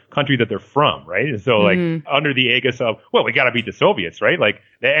actual country that they're from, right? And so like under the aegis of, well, we got to beat the Soviets, right? Like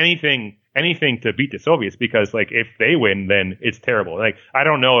anything to beat the Soviets, because like if they win, then it's terrible. Like I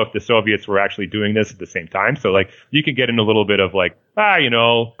don't know if the Soviets were actually doing this at the same time. So like you can get in a little bit of like, you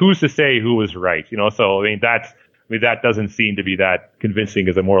know, who's to say who was right? You know, so I mean that doesn't seem to be that convincing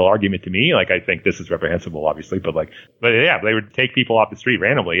as a moral argument to me. Like I think this is reprehensible, obviously, but yeah, they would take people off the street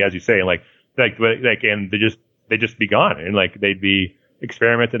randomly, as you say, and like and they just be gone, and like they'd be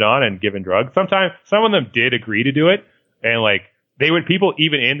experimented on and given drugs. Sometimes some of them did agree to do it, and like people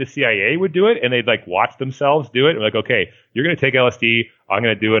even in the CIA would do it, and they'd like watch themselves do it. And like, okay, you're going to take LSD, I'm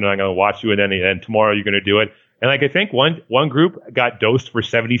going to do it, and I'm going to watch you, and then tomorrow you're going to do it. And like I think one group got dosed for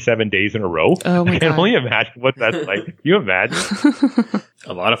 77 days in a row. Oh my I can only imagine what that's like. Can you imagine?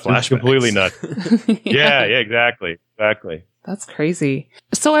 A lot of flashbacks. It's completely nuts. yeah, exactly. That's crazy.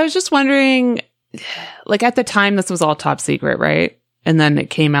 So I was just wondering, like at the time, this was all top secret, right? And then it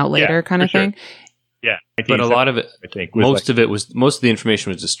came out later, kind of thing. Yeah, but a lot of it, I think, most of the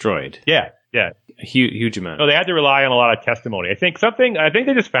information was destroyed. Yeah. A huge amount. So they had to rely on a lot of testimony. I think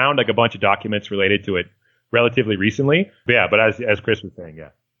they just found like a bunch of documents related to it relatively recently. But yeah, but as Chris was saying, yeah.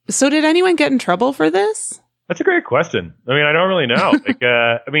 So did anyone get in trouble for this? That's a great question. I mean, I don't really know.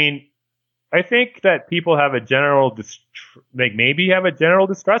 I think that people have a general, maybe have a general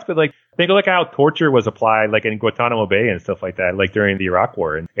distrust, but like, think of like how torture was applied, like in Guantanamo Bay and stuff like that, like during the Iraq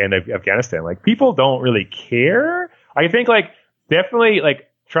War and Afghanistan. Like, people don't really care. I think like definitely like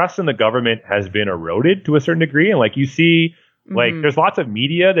trust in the government has been eroded to a certain degree, and like you see. Like, there's lots of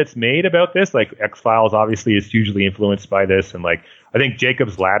media that's made about this. Like, X-Files obviously is hugely influenced by this. And, like, I think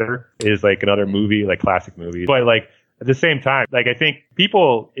Jacob's Ladder is, like, another movie, like, classic movie. But, like, at the same time, like, I think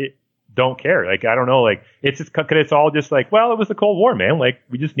people don't care. Like, I don't know. Like, it's all just like, well, it was the Cold War, man. Like,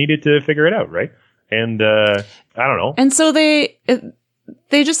 we just needed to figure it out, right? And, I don't know. And so they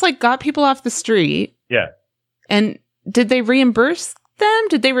just, like, got people off the street. Yeah. And did they reimburse them?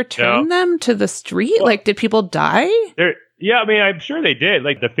 Did they return them to the street? Well, like, did people die? Yeah, I mean, I'm sure they did.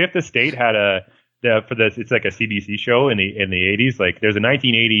 Like, the Fifth Estate had it's like a CBC show in the 80s. Like, there's a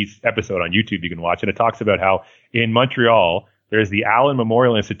 1980s episode on YouTube you can watch, and it talks about how in Montreal there's the Allen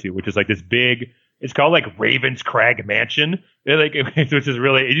Memorial Institute, which is like this big. It's called like Ravens Crag Mansion, which is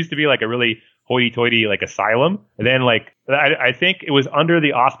really. It used to be like a really hoity-toity like asylum, and then like I think it was under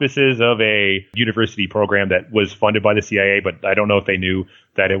the auspices of a university program that was funded by the CIA, but I don't know if they knew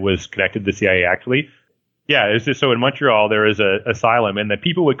that it was connected to the CIA actually. Yeah, it's just so in Montreal there is a asylum, and the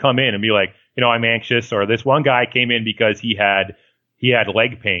people would come in and be like, you know, I'm anxious, or this one guy came in because he had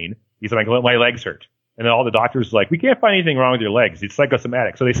leg pain. He's like, my legs hurt, and then all the doctors were like, we can't find anything wrong with your legs. It's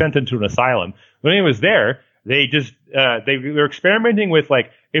psychosomatic. So they sent him to an asylum. When he was there, they just they were experimenting with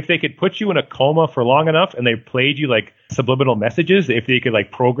like if they could put you in a coma for long enough, and they played you like subliminal messages, if they could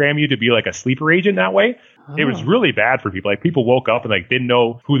like program you to be like a sleeper agent that way. It was really bad for people. Like, people woke up and like didn't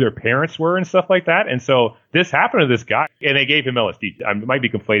know who their parents were and stuff like that. And so this happened to this guy, and they gave him LSD. I might be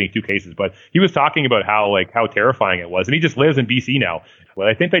conflating two cases, but he was talking about how terrifying it was. And he just lives in BC now. Well,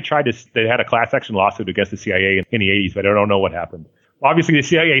 I think they had a class action lawsuit against the CIA in the 80s, but I don't know what happened. Obviously, the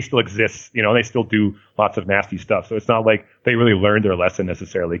CIA still exists, you know, they still do lots of nasty stuff. So it's not like they really learned their lesson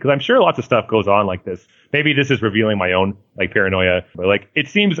necessarily, because I'm sure lots of stuff goes on like this. Maybe this is revealing my own like paranoia, but like it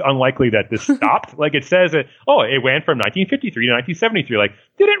seems unlikely that this stopped. Like, it says that, it went from 1953 to 1973. Like,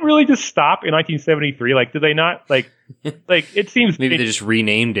 did it really just stop in 1973? Like, did they not like it seems maybe they just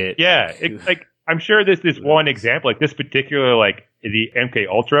renamed it. Yeah. Like, I'm sure this one example, like this particular, like the MK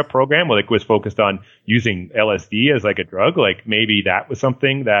Ultra program, like was focused on using LSD as like a drug. Like, maybe that was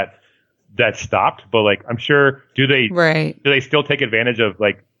something that stopped, but like, I'm sure, do they still take advantage of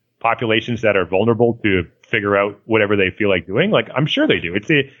like populations that are vulnerable to figure out whatever they feel like doing? Like, I'm sure they do.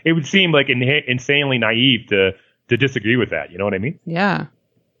 It would seem like insanely naive to disagree with that. You know what I mean? Yeah.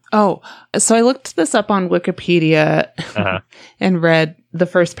 Oh, so I looked this up on Wikipedia and read the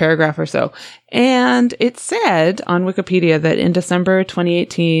first paragraph or so. And it said on Wikipedia that in December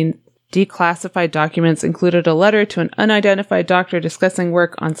 2018, declassified documents included a letter to an unidentified doctor discussing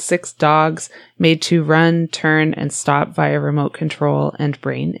work on 6 dogs made to run, turn, and stop via remote control and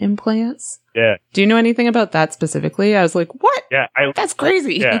brain implants. Yeah. Do you know anything about that specifically? I was like, what? Yeah. That's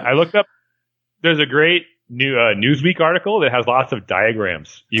crazy. Yeah. I looked up. There's a great Newsweek article that has lots of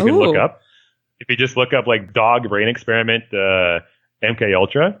diagrams you can look up. If you just look up like dog brain experiment, MK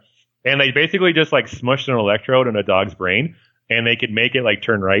Ultra, and they basically just like smushed an electrode in a dog's brain, and they could make it like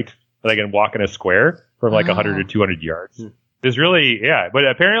turn right, like and walk in a square from like 100 or 200 yards. It's really, but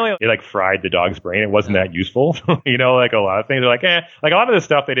apparently it like fried the dog's brain. It wasn't that useful. You know, like a lot of things are like, like a lot of the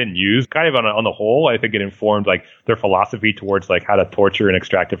stuff they didn't use kind of on the whole, I think it informed like their philosophy towards like how to torture and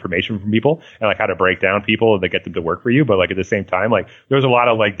extract information from people and like how to break down people and to get them to work for you. But like at the same time, like there was a lot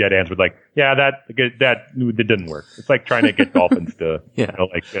of like dead ends with like, that didn't work. It's like trying to get dolphins to,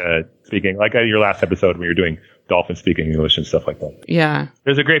 speaking like your last episode when you were doing dolphins speaking English and stuff like that. Yeah.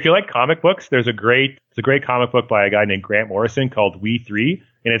 If you like comic books, it's a great comic book by a guy named Grant Morrison called We Three.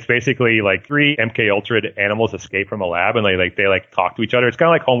 And it's basically like 3 MK Ultra animals escape from a lab and they talk to each other. It's kind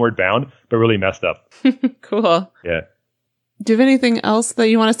of like Homeward Bound, but really messed up. Cool. Yeah. Do you have anything else that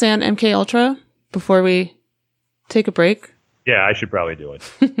you want to say on MK Ultra before we take a break? Yeah, I should probably do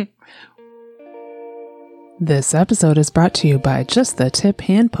it. This episode is brought to you by Just the Tip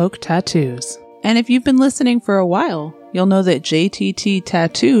Hand Poke Tattoos. And if you've been listening for a while, you'll know that JTT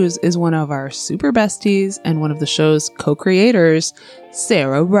Tattoos is one of our super besties and one of the show's co-creators,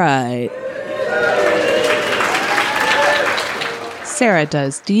 Sarah Wright. Sarah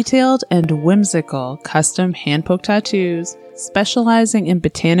does detailed and whimsical custom hand poke tattoos, specializing in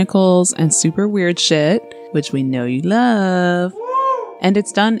botanicals and super weird shit, which we know you love. And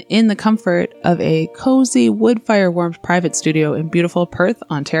it's done in the comfort of a cozy wood fire warmed private studio in beautiful Perth,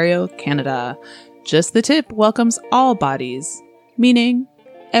 Ontario, Canada. Just the Tip welcomes all bodies, meaning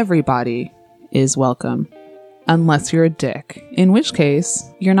everybody is welcome. Unless you're a dick, in which case,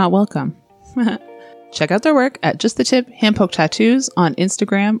 you're not welcome. Check out their work at Just the Tip Handpoke Tattoos on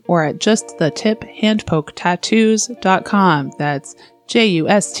Instagram or at justthetiphandpoketattoos.com. That's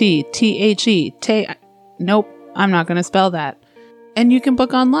JUSTTHE. Nope, I'm not going to spell that. And you can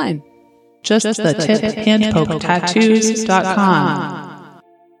book online. JustTheTipHandpokeTattoos.com.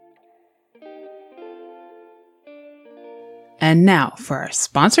 And now for our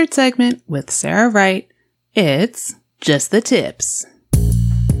sponsored segment with Sarah Wright. It's Just the Tips.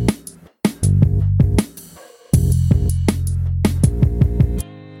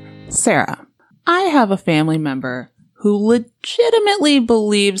 Sarah, I have a family member who legitimately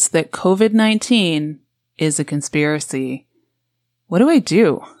believes that COVID-19 is a conspiracy. What do I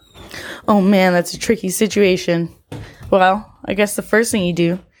do? Oh man, that's a tricky situation. Well, I guess the first thing you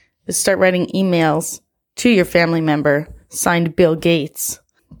do is start writing emails to your family member, signed Bill Gates,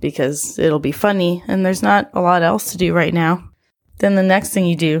 because it'll be funny and there's not a lot else to do right now. Then the next thing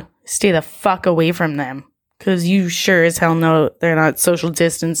you do is stay the fuck away from them, because you sure as hell know they're not social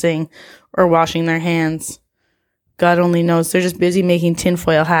distancing or washing their hands. God only knows, they're just busy making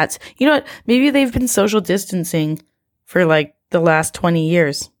tinfoil hats. You know what? Maybe they've been social distancing for like the last 20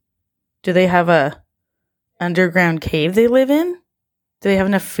 years. Do they have a underground cave they live in? Do they have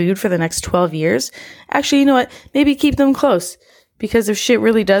enough food for the next 12 years? Actually, you know what? Maybe keep them close, because if shit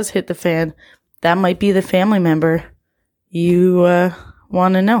really does hit the fan, that might be the family member you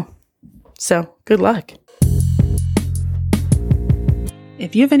want to know. So, good luck.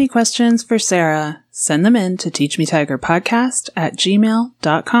 If you have any questions for Sarah, send them in to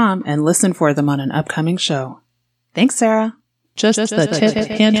teachmetigerpodcast@gmail.com and listen for them on an upcoming show. Thanks, Sarah.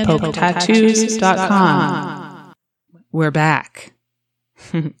 JustTheTipHandpokeTattoos.com. We're back.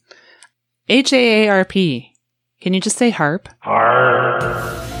 HAARP. Can you just say HARP? HARP.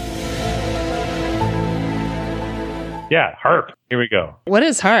 Yeah, HARP. Here we go. What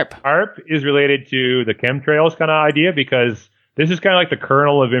is HARP? HARP is related to the chemtrails kind of idea, because this is kind of like the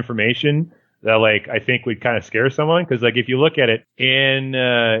kernel of information that, like, I think would kind of scare someone. Because, like, if you look at it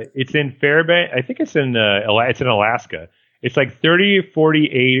it's in Fairbanks. I think it's in Alaska. It's like 30,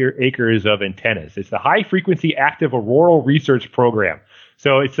 40 acres of antennas. It's the High Frequency Active Auroral Research Program.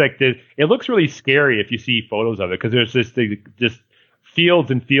 So it's like this. It looks really scary if you see photos of it, because there's just fields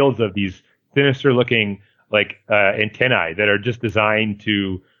and fields of these sinister looking antennae that are just designed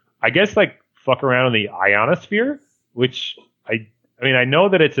to, I guess, like fuck around in the ionosphere, which I mean, I know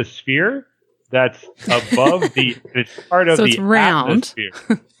that it's a sphere that's above it's part of so the it's round. Atmosphere.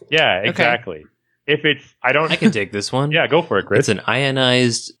 Yeah, exactly. Okay. If it's, I can take this one. Yeah, go for it, Chris. It's an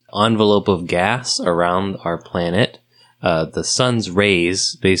ionized envelope of gas around our planet. The sun's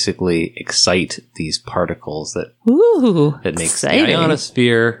rays basically excite these particles that makes the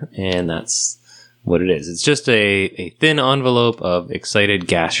ionosphere, and that's what it is. It's just a thin envelope of excited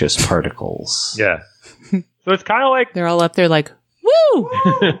gaseous particles. Yeah. So it's kind of like they're all up there like, woo,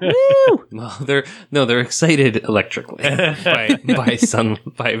 woo. Well, they're excited electrically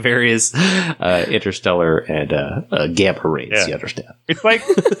by various interstellar and gamma rays. Yeah. You understand? It's like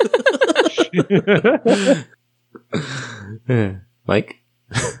Mike.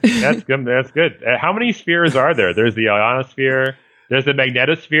 That's good. That's good. How many spheres are there? There's the ionosphere. There's the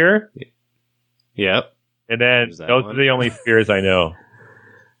magnetosphere. Yep. And then those are the only spheres I know.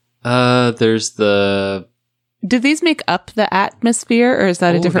 There's the. Do these make up the atmosphere, or is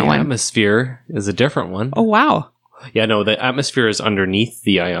that a different one? The atmosphere is a different one. Oh, wow. Yeah, no, the atmosphere is underneath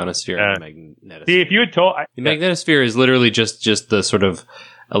the ionosphere and the magnetosphere. See, if you had told... The magnetosphere is literally just the sort of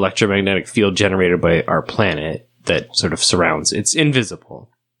electromagnetic field generated by our planet that sort of surrounds. It's invisible.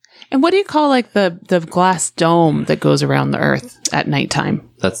 And what do you call, like, the glass dome that goes around the Earth at nighttime?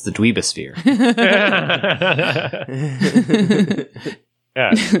 That's the dweebosphere.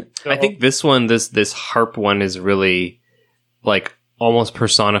 Yeah. So, I think this one, this HARP one is really like almost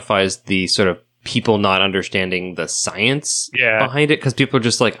personifies the sort of people not understanding the science behind it, because people are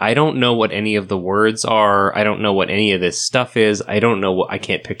just like, I don't know what any of the words are. I don't know what any of this stuff is. I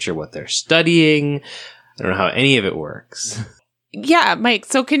can't picture what they're studying. I don't know how any of it works. Yeah, Mike.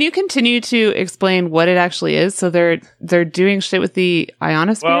 So can you continue to explain what it actually is? So they're doing shit with the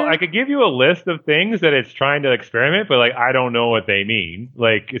ionosphere? Well, I could give you a list of things that it's trying to experiment, but like I don't know what they mean.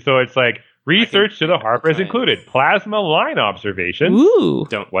 Like, so it's like research to the HARP has included plasma line observations. Ooh.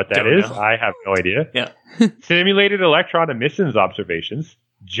 What that is, I have no idea. Yeah. Simulated electron emissions observations,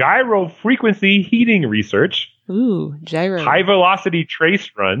 gyro frequency heating research. Ooh, gyro. High velocity trace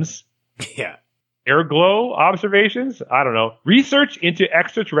runs. Yeah. air glow observations. I don't know. Research into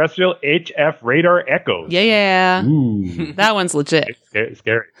extraterrestrial HF radar echoes. Yeah. Ooh. That one's legit. It's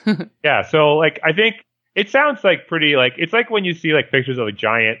scary. Yeah. So like, I think it sounds like pretty like, it's like when you see like pictures of like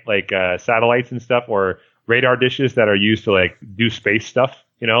giant like satellites and stuff or radar dishes that are used to like do space stuff,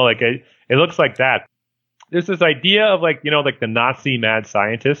 like it looks like that. There's this idea of like, like the Nazi mad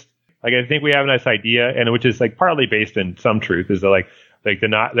scientist. Like, I think we have a nice idea, and which is like partly based in some truth, is that like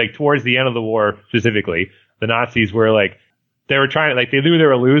towards the end of the war specifically, the Nazis were like, they were trying to, like, they knew they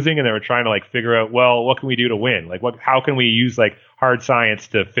were losing, and they were trying to like figure out, well, what can we do to win? Like, how can we use like hard science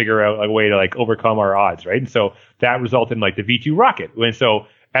to figure out a way to like overcome our odds, right? And so that resulted in like the V2 rocket. And so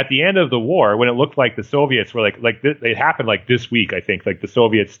at the end of the war, when it looked like the Soviets were it happened like this week, I think, like the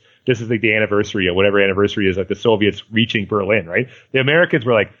Soviets, this is like the anniversary of whatever anniversary is, like the Soviets reaching Berlin, right? The Americans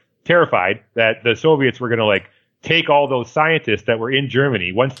were like terrified that the Soviets were going to like take all those scientists that were in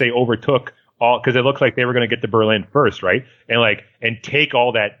Germany once they overtook all, because it looks like they were going to get to Berlin first, right? And take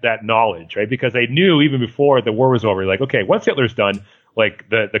all that knowledge, right? Because they knew even before the war was over, like, okay, once Hitler's done, like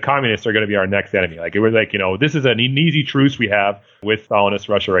the communists are going to be our next enemy. Like, it was like, this is an easy truce we have with Stalinist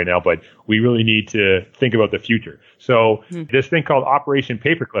Russia right now, but we really need to think about the future. So this thing called Operation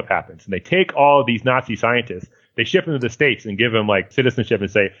Paperclip happens, and they take all of these Nazi scientists, they ship them to the States and give them like citizenship and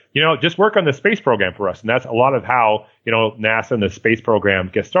say, just work on the space program for us. And that's a lot of how, NASA and the space program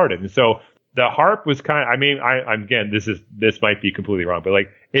gets started. And so the HARP was kind of, I'm again, this might be completely wrong, but like,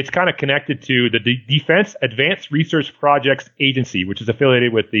 it's kind of connected to the Defense Advanced Research Projects Agency, which is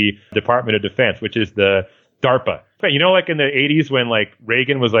affiliated with the Department of Defense, which is the DARPA. But like in the 80s when like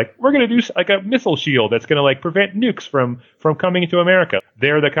Reagan was like, we're going to do like a missile shield that's going to like prevent nukes from coming into America.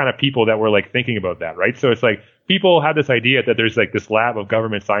 They're the kind of people that were like thinking about that, right? So it's like people have this idea that there's like this lab of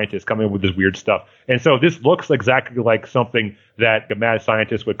government scientists coming up with this weird stuff. And so this looks exactly like something that a mad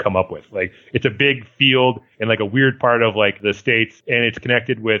scientist would come up with. Like, it's a big field in like a weird part of like the States, and it's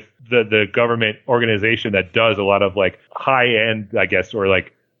connected with the government organization that does a lot of like high end, I guess, or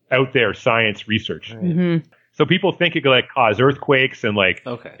like out there science research. Mm-hmm. So people think it could like cause earthquakes and like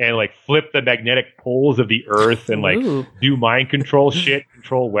flip the magnetic poles of the earth and like do mind control shit,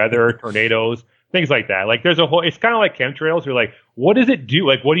 control weather, tornadoes, things like that. Like, there's a whole, it's kind of like chemtrails. You're like, what does it do?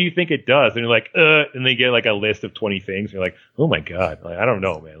 Like, what do you think it does? And you're like, and they get like a list of 20 things. You're like, oh my God. Like, I don't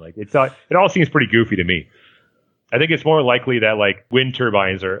know, man. Like, it all seems pretty goofy to me. I think it's more likely that like wind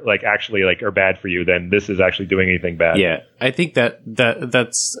turbines are like actually like are bad for you than this is actually doing anything bad. Yeah. I think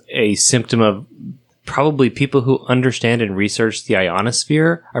that's a symptom of probably people who understand and research the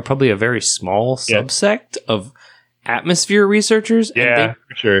ionosphere are probably a very small subsect of atmosphere researchers. Yeah, and they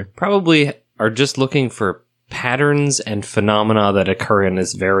for sure. Probably are just looking for patterns and phenomena that occur in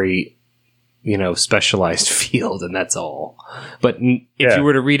this very, specialized field, and that's all. But if you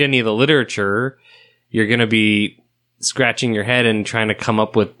were to read any of the literature, you're going to be scratching your head and trying to come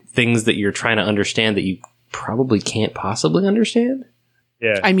up with things that you're trying to understand that you probably can't possibly understand.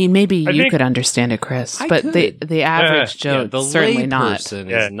 Yeah. I mean, maybe you could understand it, Chris, but the average Joe, the certainly not.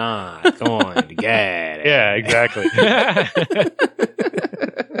 Person is not going to get it. Yeah, exactly.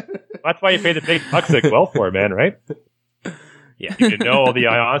 That's why you pay the big bucks like well for, man, right? Yeah. You know all the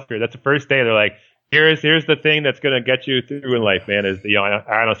ionosphere. That's the first day. They're like, here's the thing that's going to get you through in life, man, is the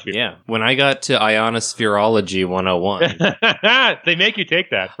ionosphere. Yeah. When I got to Ionospherology 101, they make you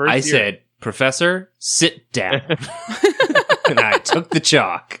take that. First I year. said, Professor, sit down. And I took the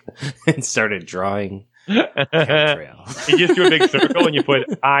chalk and started drawing chemtrails. You just do a big circle and you put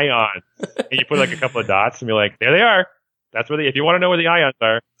ions. And you put like a couple of dots and be like, there they are. That's where if you want to know where the ions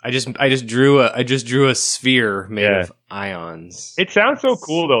are. I just drew a sphere made of ions. It sounds so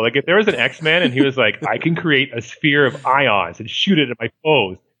cool though. Like if there was an X-Men and he was like, I can create a sphere of ions and shoot it at my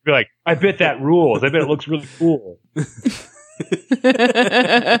foes. I'd be like, I bet that rules. I bet it looks really cool.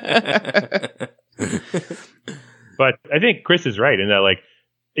 But I think Chris is right in that, like,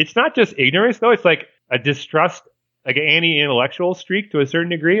 it's not just ignorance though. It's like a distrust, like an anti-intellectual streak to a certain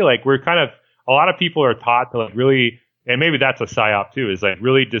degree. Like a lot of people are taught to like really, and maybe that's a psyop too, is like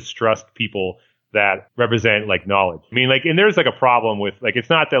really distrust people that represent like knowledge. I mean, like, and there's like a problem with like, it's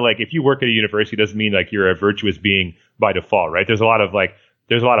not that like if you work at a university doesn't mean like you're a virtuous being by default, right? There's a lot of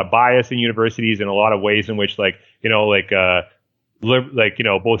bias in universities and a lot of ways in which like,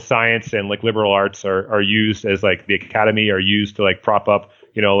 both science and like liberal arts are used as like the academy are used to like prop up,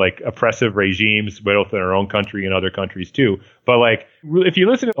 like oppressive regimes, both in our own country and other countries too. But like, if you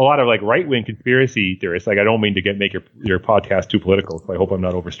listen to a lot of like right-wing conspiracy theorists, like I don't mean to make your podcast too political, so I hope I'm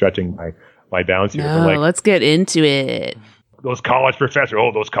not overstretching my bounds here. No, but like, let's get into it. those college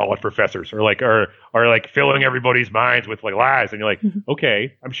professors, or like filling everybody's minds with like lies. And you're like,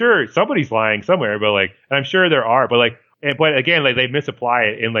 okay, I'm sure somebody's lying somewhere, but like, and I'm sure there are, but like, but again, like they misapply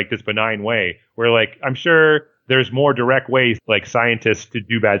it in like this benign way where like, I'm sure there's more direct ways like scientists to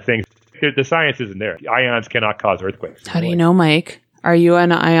do bad things. The science isn't there. Ions cannot cause earthquakes. How do you know, Mike? Are you an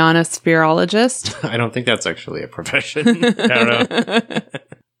ionospherologist? I don't think that's actually a profession. I don't know.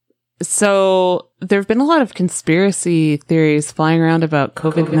 So there have been a lot of conspiracy theories flying around about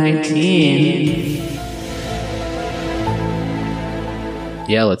COVID-19.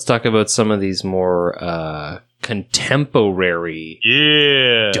 Yeah, let's talk about some of these more contemporary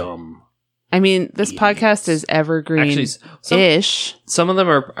dumb. I mean, this podcast is evergreen-ish. Some of them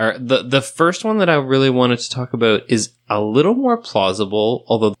are the first one that I really wanted to talk about is a little more plausible,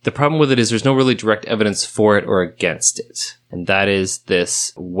 although the problem with it is there's no really direct evidence for it or against it. And that is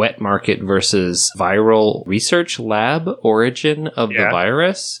this wet market versus viral research lab origin of the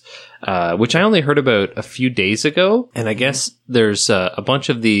virus, which I only heard about a few days ago. And I guess there's a bunch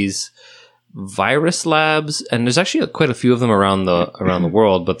of these virus labs, and there's actually quite a few of them around the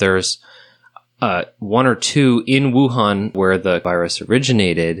world, but there's one or two in Wuhan where the virus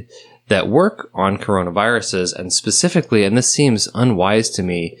originated that work on coronaviruses, and specifically, and this seems unwise to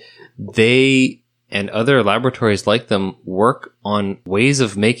me, they and other laboratories like them work on ways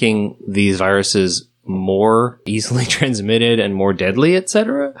of making these viruses more easily transmitted and more deadly,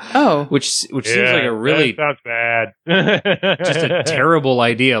 etc. Oh, which seems like a really that sounds bad. just a terrible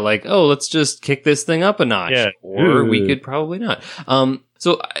idea. Like, oh, let's just kick this thing up a notch, or we could probably not.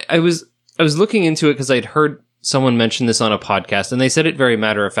 So I was looking into it because I'd heard someone mention this on a podcast, and they said it very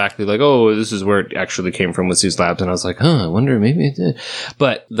matter-of-factly, like, oh, this is where it actually came from with these labs. And I was like, I wonder, maybe it did.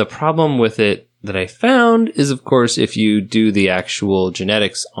 But the problem with it that I found is, of course, if you do the actual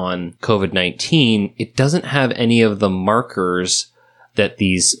genetics on COVID-19, it doesn't have any of the markers that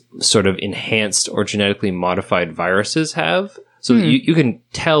these sort of enhanced or genetically modified viruses have. So you can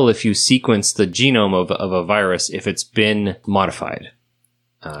tell if you sequence the genome of a virus if it's been modified.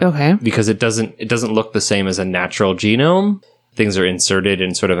 Okay. Because it doesn't look the same as a natural genome. Things are inserted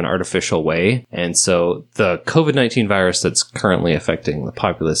in sort of an artificial way. And so the COVID-19 virus that's currently affecting the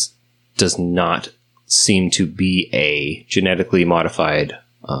populace does not seem to be a genetically modified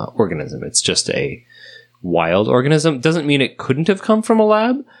organism. It's just a wild organism. Doesn't mean it couldn't have come from a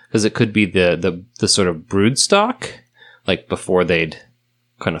lab, because it could be the sort of brood stock, like before they'd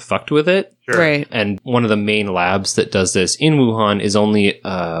kind of fucked with it. Sure. Right. And one of the main labs that does this in Wuhan is only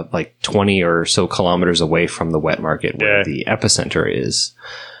like 20 or so kilometers away from the wet market where the epicenter is.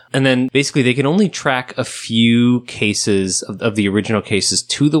 And then basically they can only track a few cases of the original cases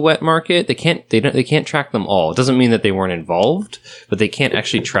to the wet market. They can't track them all. It doesn't mean that they weren't involved, but they can't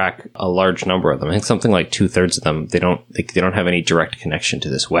actually track a large number of them. I think something like 2/3 of them, they don't have any direct connection to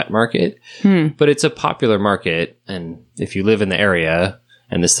this wet market. But it's a popular market, and if you live in the area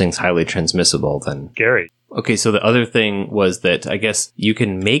and this thing's highly transmissible, then Scary. Okay, so the other thing was that I guess you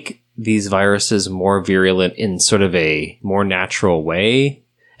can make these viruses more virulent in sort of a more natural way,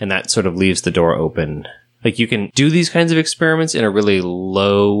 and that sort of leaves the door open. Like, you can do these kinds of experiments in a really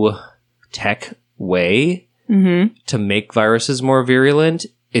low tech way to make viruses more virulent.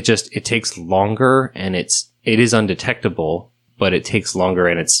 It takes longer, and it is undetectable, but it takes longer,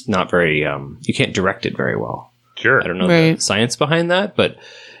 and it's not very, you can't direct it very well. Sure. I don't know the science behind that, but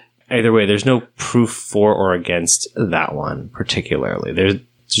either way, there's no proof for or against that one particularly. There's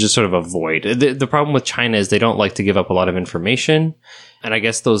just sort of a void. The problem with China is they don't like to give up a lot of information. And I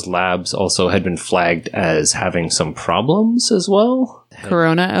guess those labs also had been flagged as having some problems as well.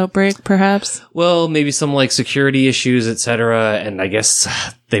 Corona outbreak, perhaps? Well, maybe some like security issues, etc. And I guess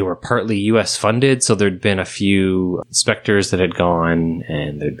they were partly US funded, so there'd been a few inspectors that had gone,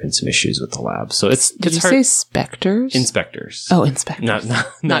 and there'd been some issues with the lab. So it's Did you hard. say specters? Inspectors. Oh, inspectors.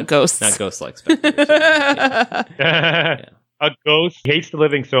 Not ghosts. Not ghosts like specters. Yeah. A ghost hates the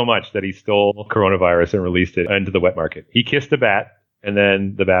living so much that he stole coronavirus and released it into the wet market. He kissed a bat, and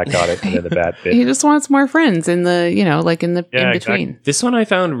then the bat got it, and then the bat bit. He just wants more friends in the, like in the in between. Exactly. This one I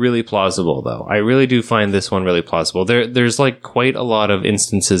found really plausible, though. I really do find this one really plausible. There's like quite a lot of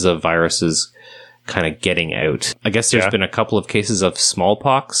instances of viruses kind of getting out. I guess there's been a couple of cases of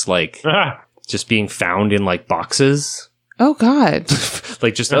smallpox, like just being found in like boxes. Oh, God.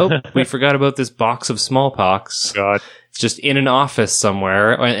 Like just, we forgot about this box of smallpox. God. It's just in an office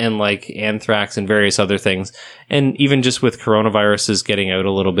somewhere, and like anthrax and various other things. And even just with coronaviruses getting out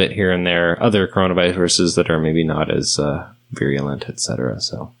a little bit here and there, other coronaviruses that are maybe not as virulent, etc.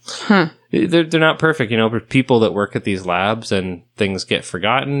 So they're not perfect, but people that work at these labs and things get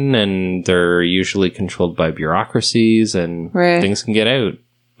forgotten, and they're usually controlled by bureaucracies, and things can get out,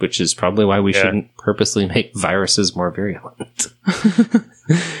 which is probably why we shouldn't purposely make viruses more virulent.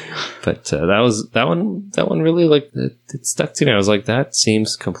 But that one really, like, it stuck to me. I was like, that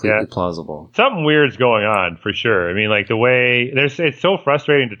seems completely plausible. Something weird's going on for sure. I mean, like the way it's so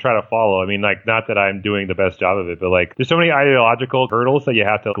frustrating to try to follow. I mean, like, not that I'm doing the best job of it, but like there's so many ideological hurdles that you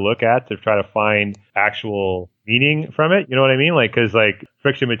have to look at to try to find actual meaning from it. You know what I mean? Like, because like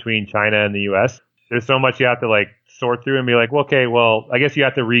friction between China and the U.S., there's so much you have to like sort through and be like, well, okay, well, I guess you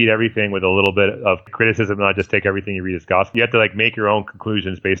have to read everything with a little bit of criticism, not just take everything you read as gospel. You have to like make your own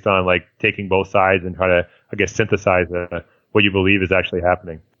conclusions based on like taking both sides and try to, I guess, synthesize what you believe is actually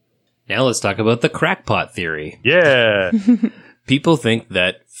happening. Now let's talk about the crackpot theory. Yeah. People think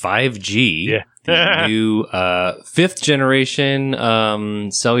that 5G, the new fifth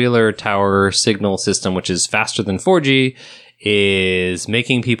generation cellular tower signal system, which is faster than 4G, is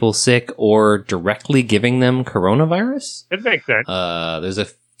making people sick or directly giving them coronavirus. It makes sense. There's a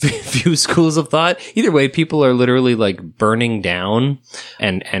few schools of thought. Either way, people are literally like burning down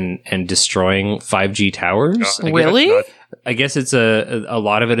and destroying 5G towers. Really? I guess it's a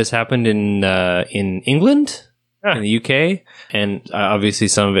lot of it has happened in England, in the UK, and obviously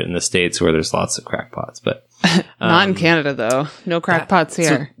some of it in the States where there's lots of crackpots, but not in Canada though. No crackpots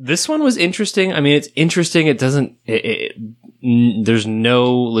here. So this one was interesting. I mean, it's interesting. It doesn't. There's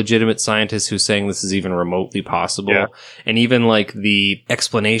no legitimate scientist who's saying this is even remotely possible. Yeah. And even like the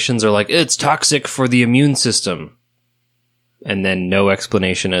explanations are like, it's toxic for the immune system. And then no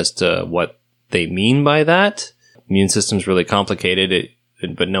explanation as to what they mean by that. Immune system's really complicated.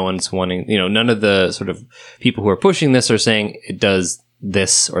 But no one's wanting, none of the sort of people who are pushing this are saying it does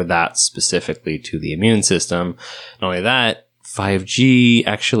this or that specifically to the immune system. Not only that, 5G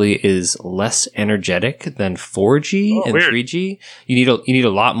actually is less energetic than 4G and weird. 3G. You need a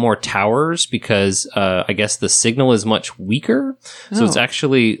lot more towers because I guess the signal is much weaker. So it's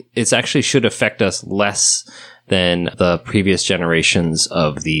actually should affect us less than the previous generations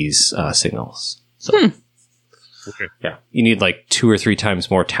of these signals. So okay. Yeah, you need like 2 or 3 times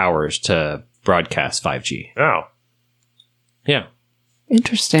more towers to broadcast 5G. Oh. Yeah.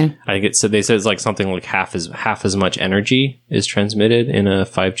 Interesting. I think they said it's like something like half as much energy is transmitted in a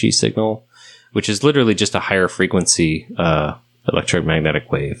 5G signal, which is literally just a higher frequency electromagnetic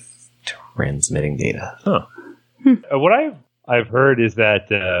wave transmitting data. Huh. What I've heard is that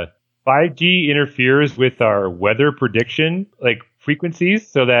 5G interferes with our weather prediction like frequencies,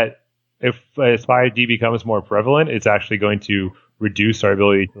 so that if as 5G becomes more prevalent, it's actually going to reduce our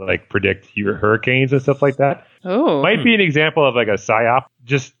ability to like predict your hurricanes and stuff like that. Oh, might be an example of like a psyop,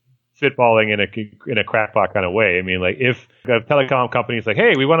 just spitballing in a crackpot kind of way. I mean, like if a telecom company is like,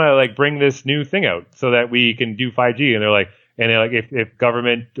 hey, we want to like bring this new thing out so that we can do 5G, and they're like, if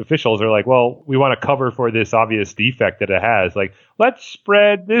government officials are like, well, we want to cover for this obvious defect that it has, like let's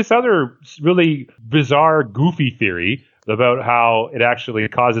spread this other really bizarre, goofy theory about how it actually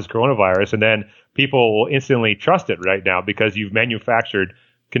causes coronavirus, and then people will instantly trust it right now because you've manufactured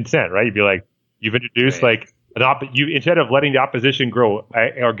consent, right? You'd be like, you've introduced like you instead of letting the opposition grow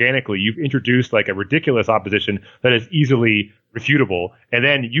organically, you've introduced like a ridiculous opposition that is easily refutable, and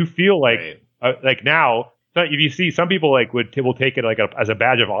then you feel like like now. So if you see some people like will take it like as a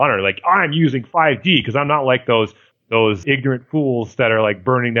badge of honor, like I'm using 5G because I'm not like those ignorant fools that are like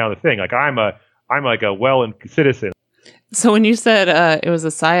burning down the thing. Like I'm like a citizen. So when you said it was a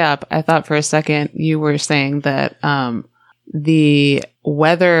psyop, I thought for a second you were saying that the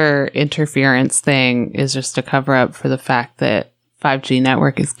weather interference thing is just a cover up for the fact that 5G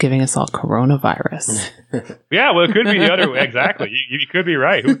network is giving us all coronavirus. Yeah, well, it could be the other way. Exactly. You could be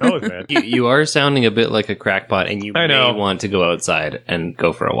right. Who knows, man? You are sounding a bit like a crackpot, and you may want to go outside and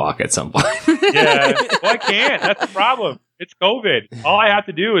go for a walk at some point. Yeah. Well, I can't. That's the problem. It's COVID. All I have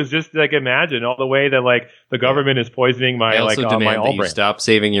to do is just like imagine all the way that like the government is poisoning my I also demand my that you stop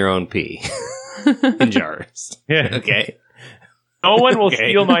saving your own pee in jars. Yeah. Okay. No one will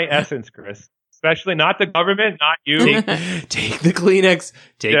steal my essence, Chris. Especially not the government, not you. Take the Kleenex.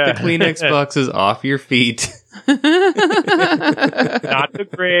 Take the Kleenex boxes off your feet. Not the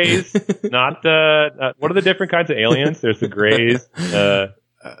Greys. Not the. What are the different kinds of aliens? There's the Greys.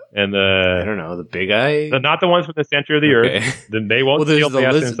 And I don't know, the big eye? Not the ones from the center of the earth. Then they won't steal the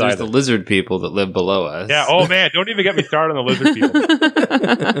essence There's the lizard people that live below us. Yeah, oh man, don't even get me started on the lizard people.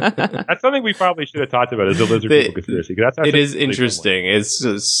 That's something we probably should have talked about, is the lizard people conspiracy. It is interesting. It's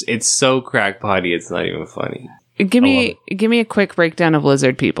so crackpotty, it's not even funny. Give me a quick breakdown of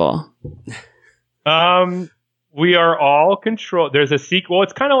lizard people. we are all controlled. There's a sequel.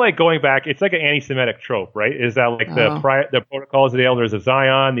 It's kind of like going back. It's like an anti-Semitic trope, right? Is that like the protocols of the elders of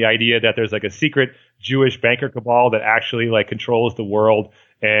Zion, the idea that there's like a secret Jewish banker cabal that actually like controls the world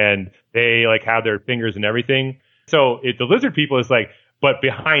and they like have their fingers in everything. So the lizard people is like, but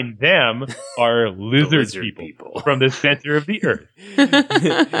behind them are lizard people from the center of the earth.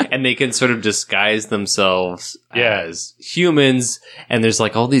 And they can sort of disguise themselves as humans. And there's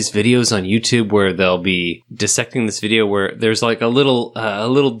like all these videos on YouTube where they'll be dissecting this video where there's like a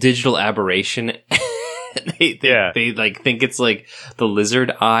little digital aberration. They like think it's like the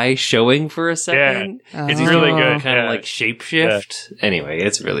lizard eye showing for a second. Yeah, it's really good. Kind of like shapeshift. Yeah. Anyway,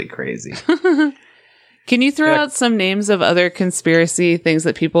 it's really crazy. Can you throw out some names of other conspiracy things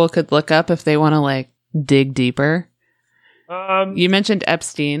that people could look up if they want to like dig deeper? You mentioned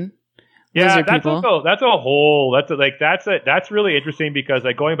Epstein. Yeah, that's really interesting because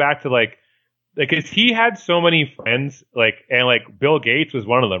like going back to like he had so many friends and Bill Gates was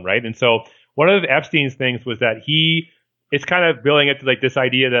one of them, right? And so one of Epstein's things was that it's kind of building it to like this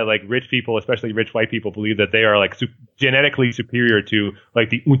idea that like rich people, especially rich white people, believe that they are like genetically superior to like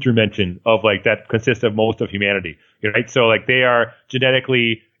the Untermenschen of like that consists of most of humanity, right? So like they are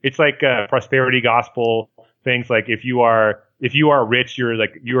genetically, it's like prosperity gospel things. Like if you are rich, you're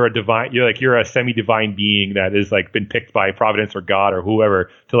a semi-divine being that is like been picked by Providence or God or whoever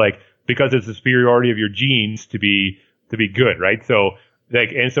to like, because it's the superiority of your genes to be good, right? So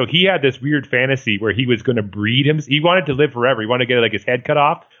and so he had this weird fantasy where he was going to breed him. He wanted to live forever. He wanted to get like his head cut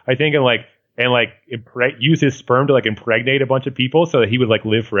off, I think, and use his sperm to like impregnate a bunch of people so that he would like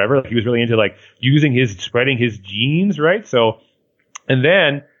live forever. Like he was really into like spreading his genes, right? So, and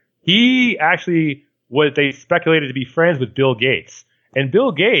then he actually they speculated to be friends with Bill Gates. And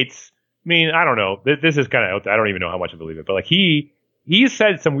Bill Gates, I mean, I don't know. This is kind of, I don't even know how much I believe it, but like he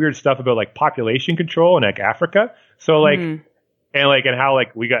said some weird stuff about like population control in like Africa. So like, and how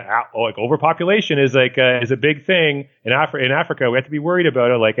like we got like overpopulation is like is a big thing in Africa. We have to be worried about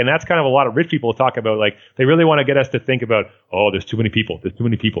it. Like, and that's kind of a lot of rich people talk about. Like, they really want to get us to think about, there's too many people. There's too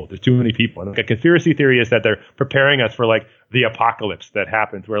many people. There's too many people. And like a conspiracy theory is that they're preparing us for like the apocalypse that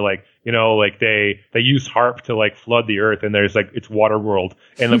happens, where like like they use HARP to like flood the earth, and there's like it's water world,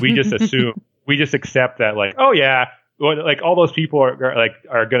 and like, we just assume we just accept that like like all those people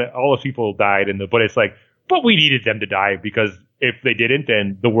all those people died but it's like, but we needed them to die because if they didn't,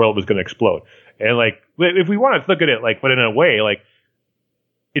 then the world was going to explode. And like, if we want to look at it like, but in a way, like,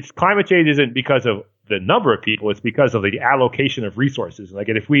 it's climate change isn't because of the number of people, it's because of the allocation of resources. Like,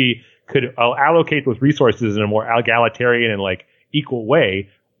 and if we could allocate those resources in a more egalitarian and like equal way,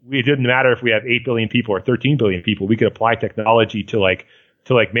 it didn't matter if we have 8 billion people or 13 billion people. We could apply technology to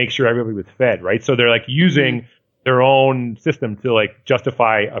make sure everybody was fed, right? So they're like using their own system to like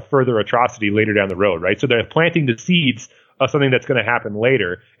justify a further atrocity later down the road, right? So they're planting the seeds of something that's going to happen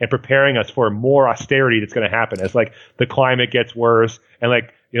later and preparing us for more austerity that's going to happen as like the climate gets worse and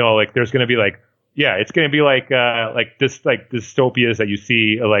like, like there's going to be like, it's going to be like dystopias that you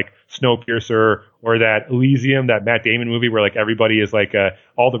see like Snowpiercer or that Elysium, that Matt Damon movie where like everybody is like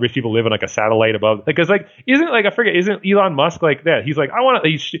all the rich people live on like a satellite above. Like, cause like isn't Elon Musk like that? He's like,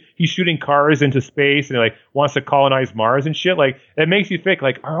 he's shooting cars into space and like wants to colonize Mars and shit. Like, it makes you think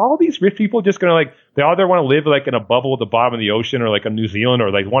like, are all these rich people just gonna like, they either want to live like in a bubble at the bottom of the ocean or like in New Zealand,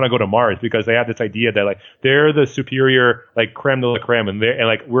 or like want to go to Mars because they have this idea that like they're the superior like creme de la creme and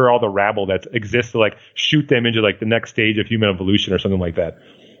like we're all the rabble that exists to like shoot them into like the next stage of human evolution or something like that.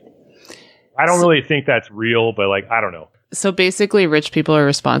 I don't really think that's real, but like, I don't know. So basically rich people are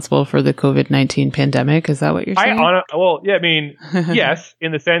responsible for the COVID-19 pandemic. Is that what you're saying? I mean, yes,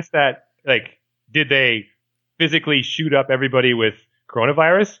 in the sense that like, did they physically shoot up everybody with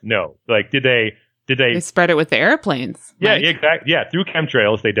coronavirus? No. Like, did they spread it with the airplanes? Yeah, exactly. Yeah, through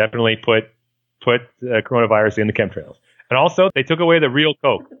chemtrails, they definitely put coronavirus in the chemtrails, and also they took away the real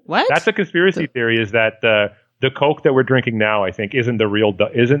Coke. What? That's a conspiracy theory. Is that the Coke that we're drinking now, I think, isn't the real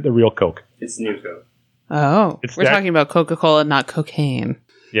Coke. It's new Coke. Oh, we're talking about Coca-Cola, not cocaine.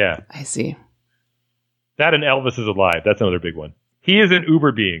 Yeah, I see. That and Elvis is alive. That's another big one. He is an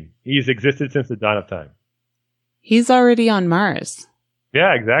uber being. He's existed since the dawn of time. He's already on Mars.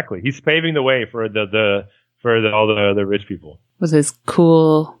 Yeah, exactly. He's paving the way for all the rich people with his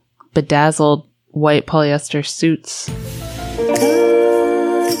cool, bedazzled white polyester suits.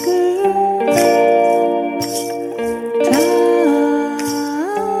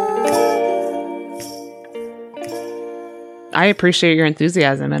 I appreciate your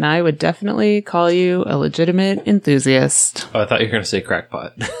enthusiasm, and I would definitely call you a legitimate enthusiast. Oh, I thought you were going to say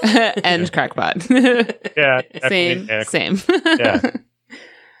crackpot. And crackpot. Yeah. Same. Yeah.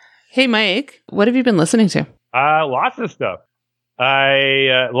 Hey, Mike, what have you been listening to? Lots of stuff.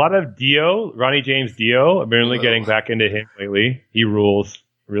 A lot of Dio, Ronnie James Dio. I've been really getting back into him lately. He rules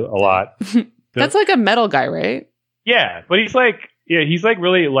a lot. That's like a metal guy, right? Yeah, but he's like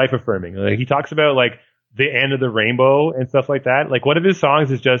really life affirming. Like he talks about like the end of the rainbow and stuff like that. Like one of his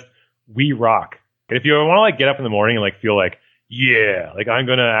songs is just "We Rock." And if you want to like get up in the morning and like feel like, yeah, like I'm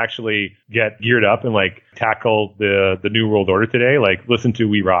gonna actually get geared up and like tackle the New World Order today, like listen to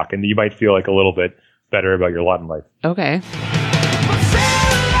 "We Rock," and you might feel like a little bit better about your lot in life. Okay.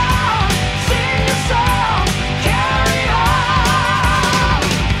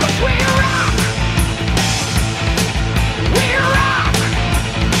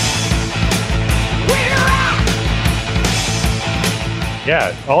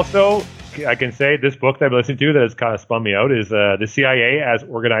 Yeah. Also, I can say this book that I've listened to that has kind of spun me out is The CIA as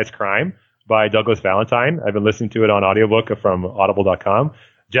Organized Crime by Douglas Valentine. I've been listening to it on audiobook from audible.com.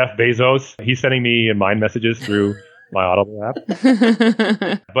 Jeff Bezos, he's sending me mind messages through my Audible app.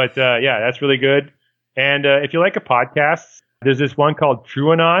 But yeah, that's really good. And if you like a podcast, there's this one called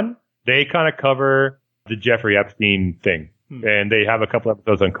TrueAnon. They kind of cover the Jeffrey Epstein thing. And they have a couple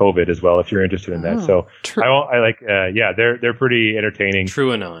episodes on COVID as well, if you're interested in that. So they're pretty entertaining.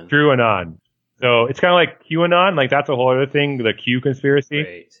 TrueAnon. So it's kind of like QAnon, like that's a whole other thing, the Q conspiracy.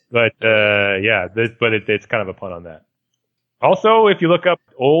 Right. But it's kind of a pun on that. Also, if you look up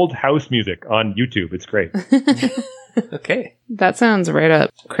old house music on YouTube, it's great. Okay. That sounds right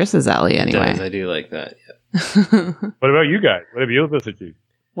up Chris's alley anyway. It does. I do like that. Yeah. What about you guys? What have you listened to?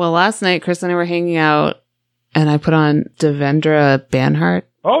 Well, last night, Chris and I were hanging out, and I put on Devendra Banhart.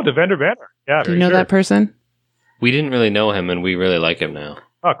 Oh, Devendra Banhart. Yeah. Do you know that person? We didn't really know him, and we really like him now.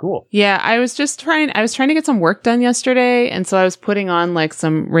 Oh, cool. Yeah, I was trying to get some work done yesterday, and so I was putting on like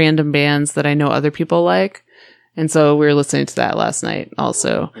some random bands that I know other people like. And so we were listening to that last night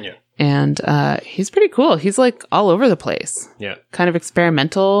also. Yeah. And he's pretty cool. He's like all over the place. Yeah. Kind of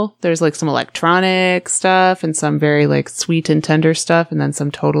experimental. There's like some electronic stuff and some very like sweet and tender stuff, and then some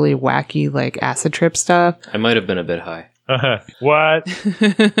totally wacky like acid trip stuff. I might have been a bit high. What?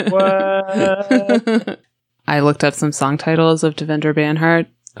 What? I looked up some song titles of Devendra Banhart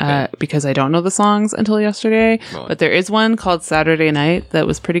because I don't know the songs until yesterday. Right. But there is one called Saturday Night that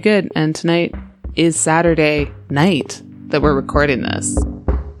was pretty good. And tonight is Saturday night that we're recording this.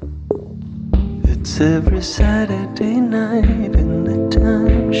 It's every Saturday night and the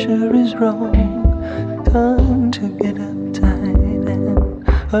time sure is wrong. Time to get uptight and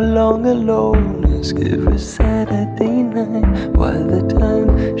alone is every Saturday night while the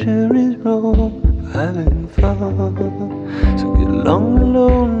time sure is wrong. Having fun, so get along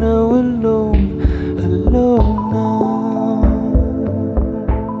now, alone now.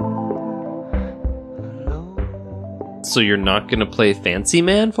 So you're not going to play Fancy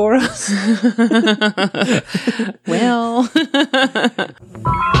Man for us? Well.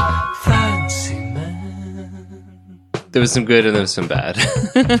 Fancy Man. There was some good and there was some bad.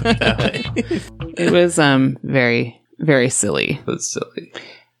 It was very, very silly. It was silly.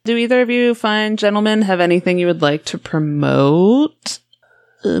 Do either of you fine gentlemen have anything you would like to promote?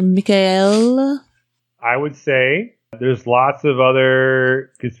 Mikael? I would say there's lots of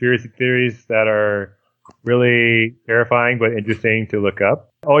other conspiracy theories that are really terrifying but interesting to look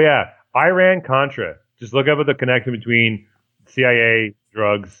up. Oh yeah, Iran-Contra. Just look up at the connection between CIA,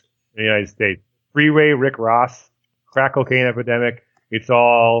 drugs, in the United States. Freeway, Rick Ross, crack cocaine epidemic. It's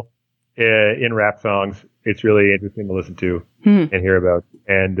all in rap songs. It's really interesting to listen to and hear about.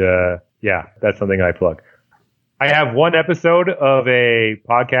 And yeah, that's something I plug. I have one episode of a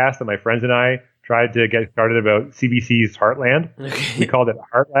podcast that my friends and I tried to get started about CBC's Heartland. Okay. We called it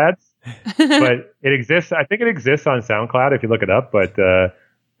Heartlads. But it exists. I think it exists on SoundCloud if you look it up, but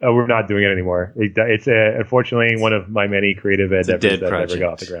we're not doing it anymore. It's unfortunately one of my many creative endeavors that never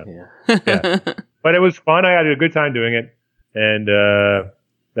got off the ground. Yeah. But it was fun. I had a good time doing it. And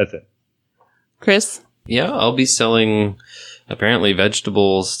that's it. Chris? Yeah, I'll be selling apparently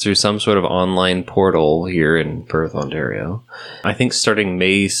vegetables through some sort of online portal here in Perth, Ontario. I think starting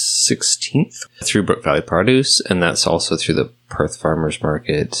May 16th through Brook Valley Produce, and that's also through the Perth Farmers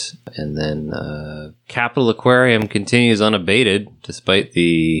Market. And then Capital Aquarium continues unabated despite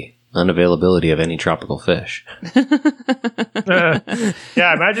the unavailability of any tropical fish. Yeah,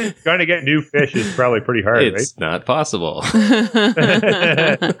 imagine trying to get new fish is probably pretty hard, right? It's not possible.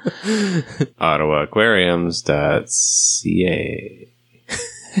 OttawaAquariums.ca.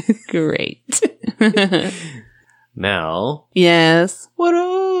 Great. Mal. Yes. What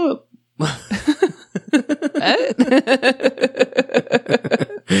up?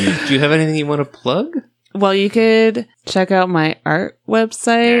 Do you have anything you want to plug? Well, you could check out my art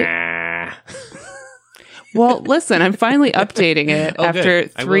website. Well, listen, I'm finally updating it Oh, after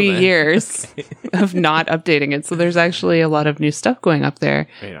good. I will 3 then. years of not updating it. So there's actually a lot of new stuff going up there.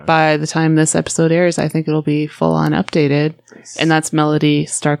 Right on. By the time this episode airs, I think it'll be full on updated. And that's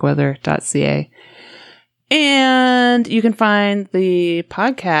melodystarkweather.ca. And you can find the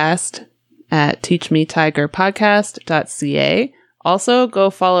podcast at teachmetigerpodcast.ca. Also, go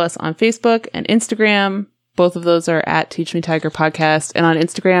follow us on Facebook and Instagram. Both of those are at Teach Me Tiger Podcast. And on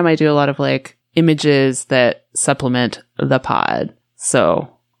Instagram, I do a lot of like images that supplement the pod.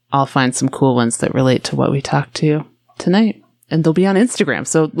 So I'll find some cool ones that relate to what we talked to tonight. And they'll be on Instagram.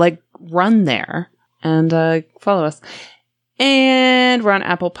 So like run there and follow us. And we're on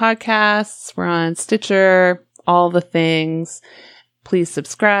Apple Podcasts. We're on Stitcher, all the things. Please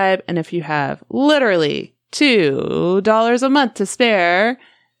subscribe. And if you have literally $2 a month to spare,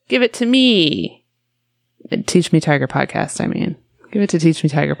 give it to me. Teach Me Tiger Podcast, I mean. Give it to Teach Me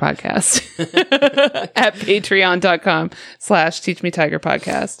Tiger Podcast at patreon.com/Teach Me Tiger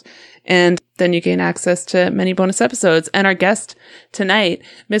Podcast. And then you gain access to many bonus episodes. And our guest tonight,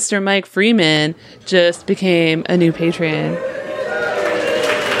 Mr. Mike Freeman, just became a new patron.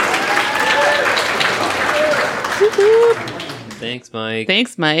 Thanks, Mike.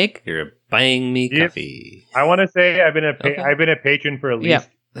 Thanks, Mike. You're buying me Yes. coffee. I want to say I've been Okay. a patron for at least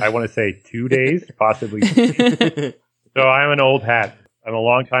Yeah. I want to say 2 days, possibly. So I'm an old hat. I'm a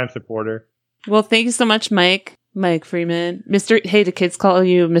longtime supporter. Well, thank you so much, Mike. Mike Freeman. Hey, do kids call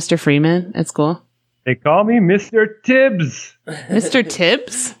you Mr. Freeman at school? They call me Mr. Tibbs. Mr.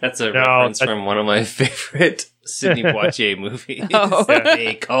 Tibbs? That's a No, reference that's- from one of my favorite Sidney Poitier movies. Oh.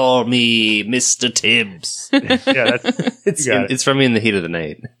 They call me Mr. Tibbs. Yeah, that's It's, You got it. it's from In the Heat of the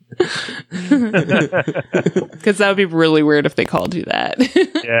Night. Because that would be really weird if they called you that.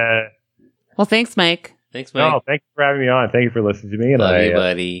 yeah. Well, thanks, Mike. Thanks, Mike. No, thank you for having me on. Thank you for listening to me. And Love I you,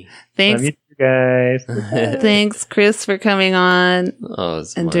 buddy. Thanks. love you too, guys. Thanks, Chris, for coming on Oh,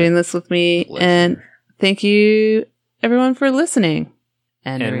 it's and my doing this with me. pleasure. And thank you, everyone, for listening.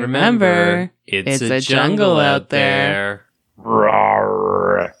 And remember, it's a jungle out there.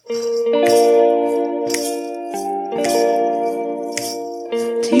 Rawr.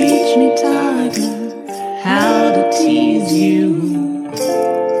 Teach me, tiger, how to tease you.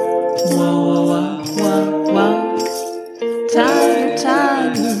 Whoa, whoa, whoa, whoa, whoa. Tiger,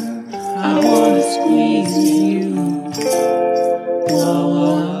 tiger, I wanna squeeze you. Whoa,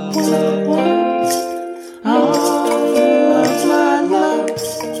 whoa, whoa, whoa. All of my love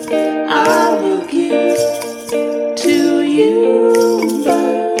I will give to you,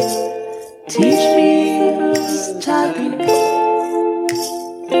 but teach me this, tiger,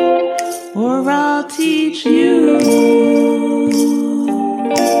 or I'll teach you.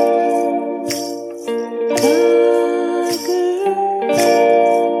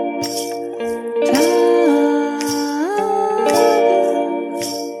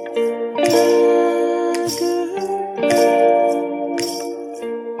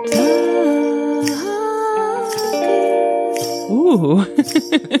 Ooh.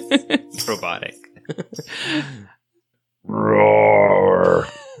 Robotic. Roar.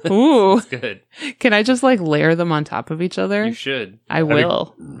 Ooh. Good. Can I just like layer them on top of each other? You should. I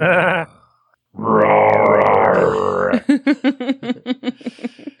will. Roar.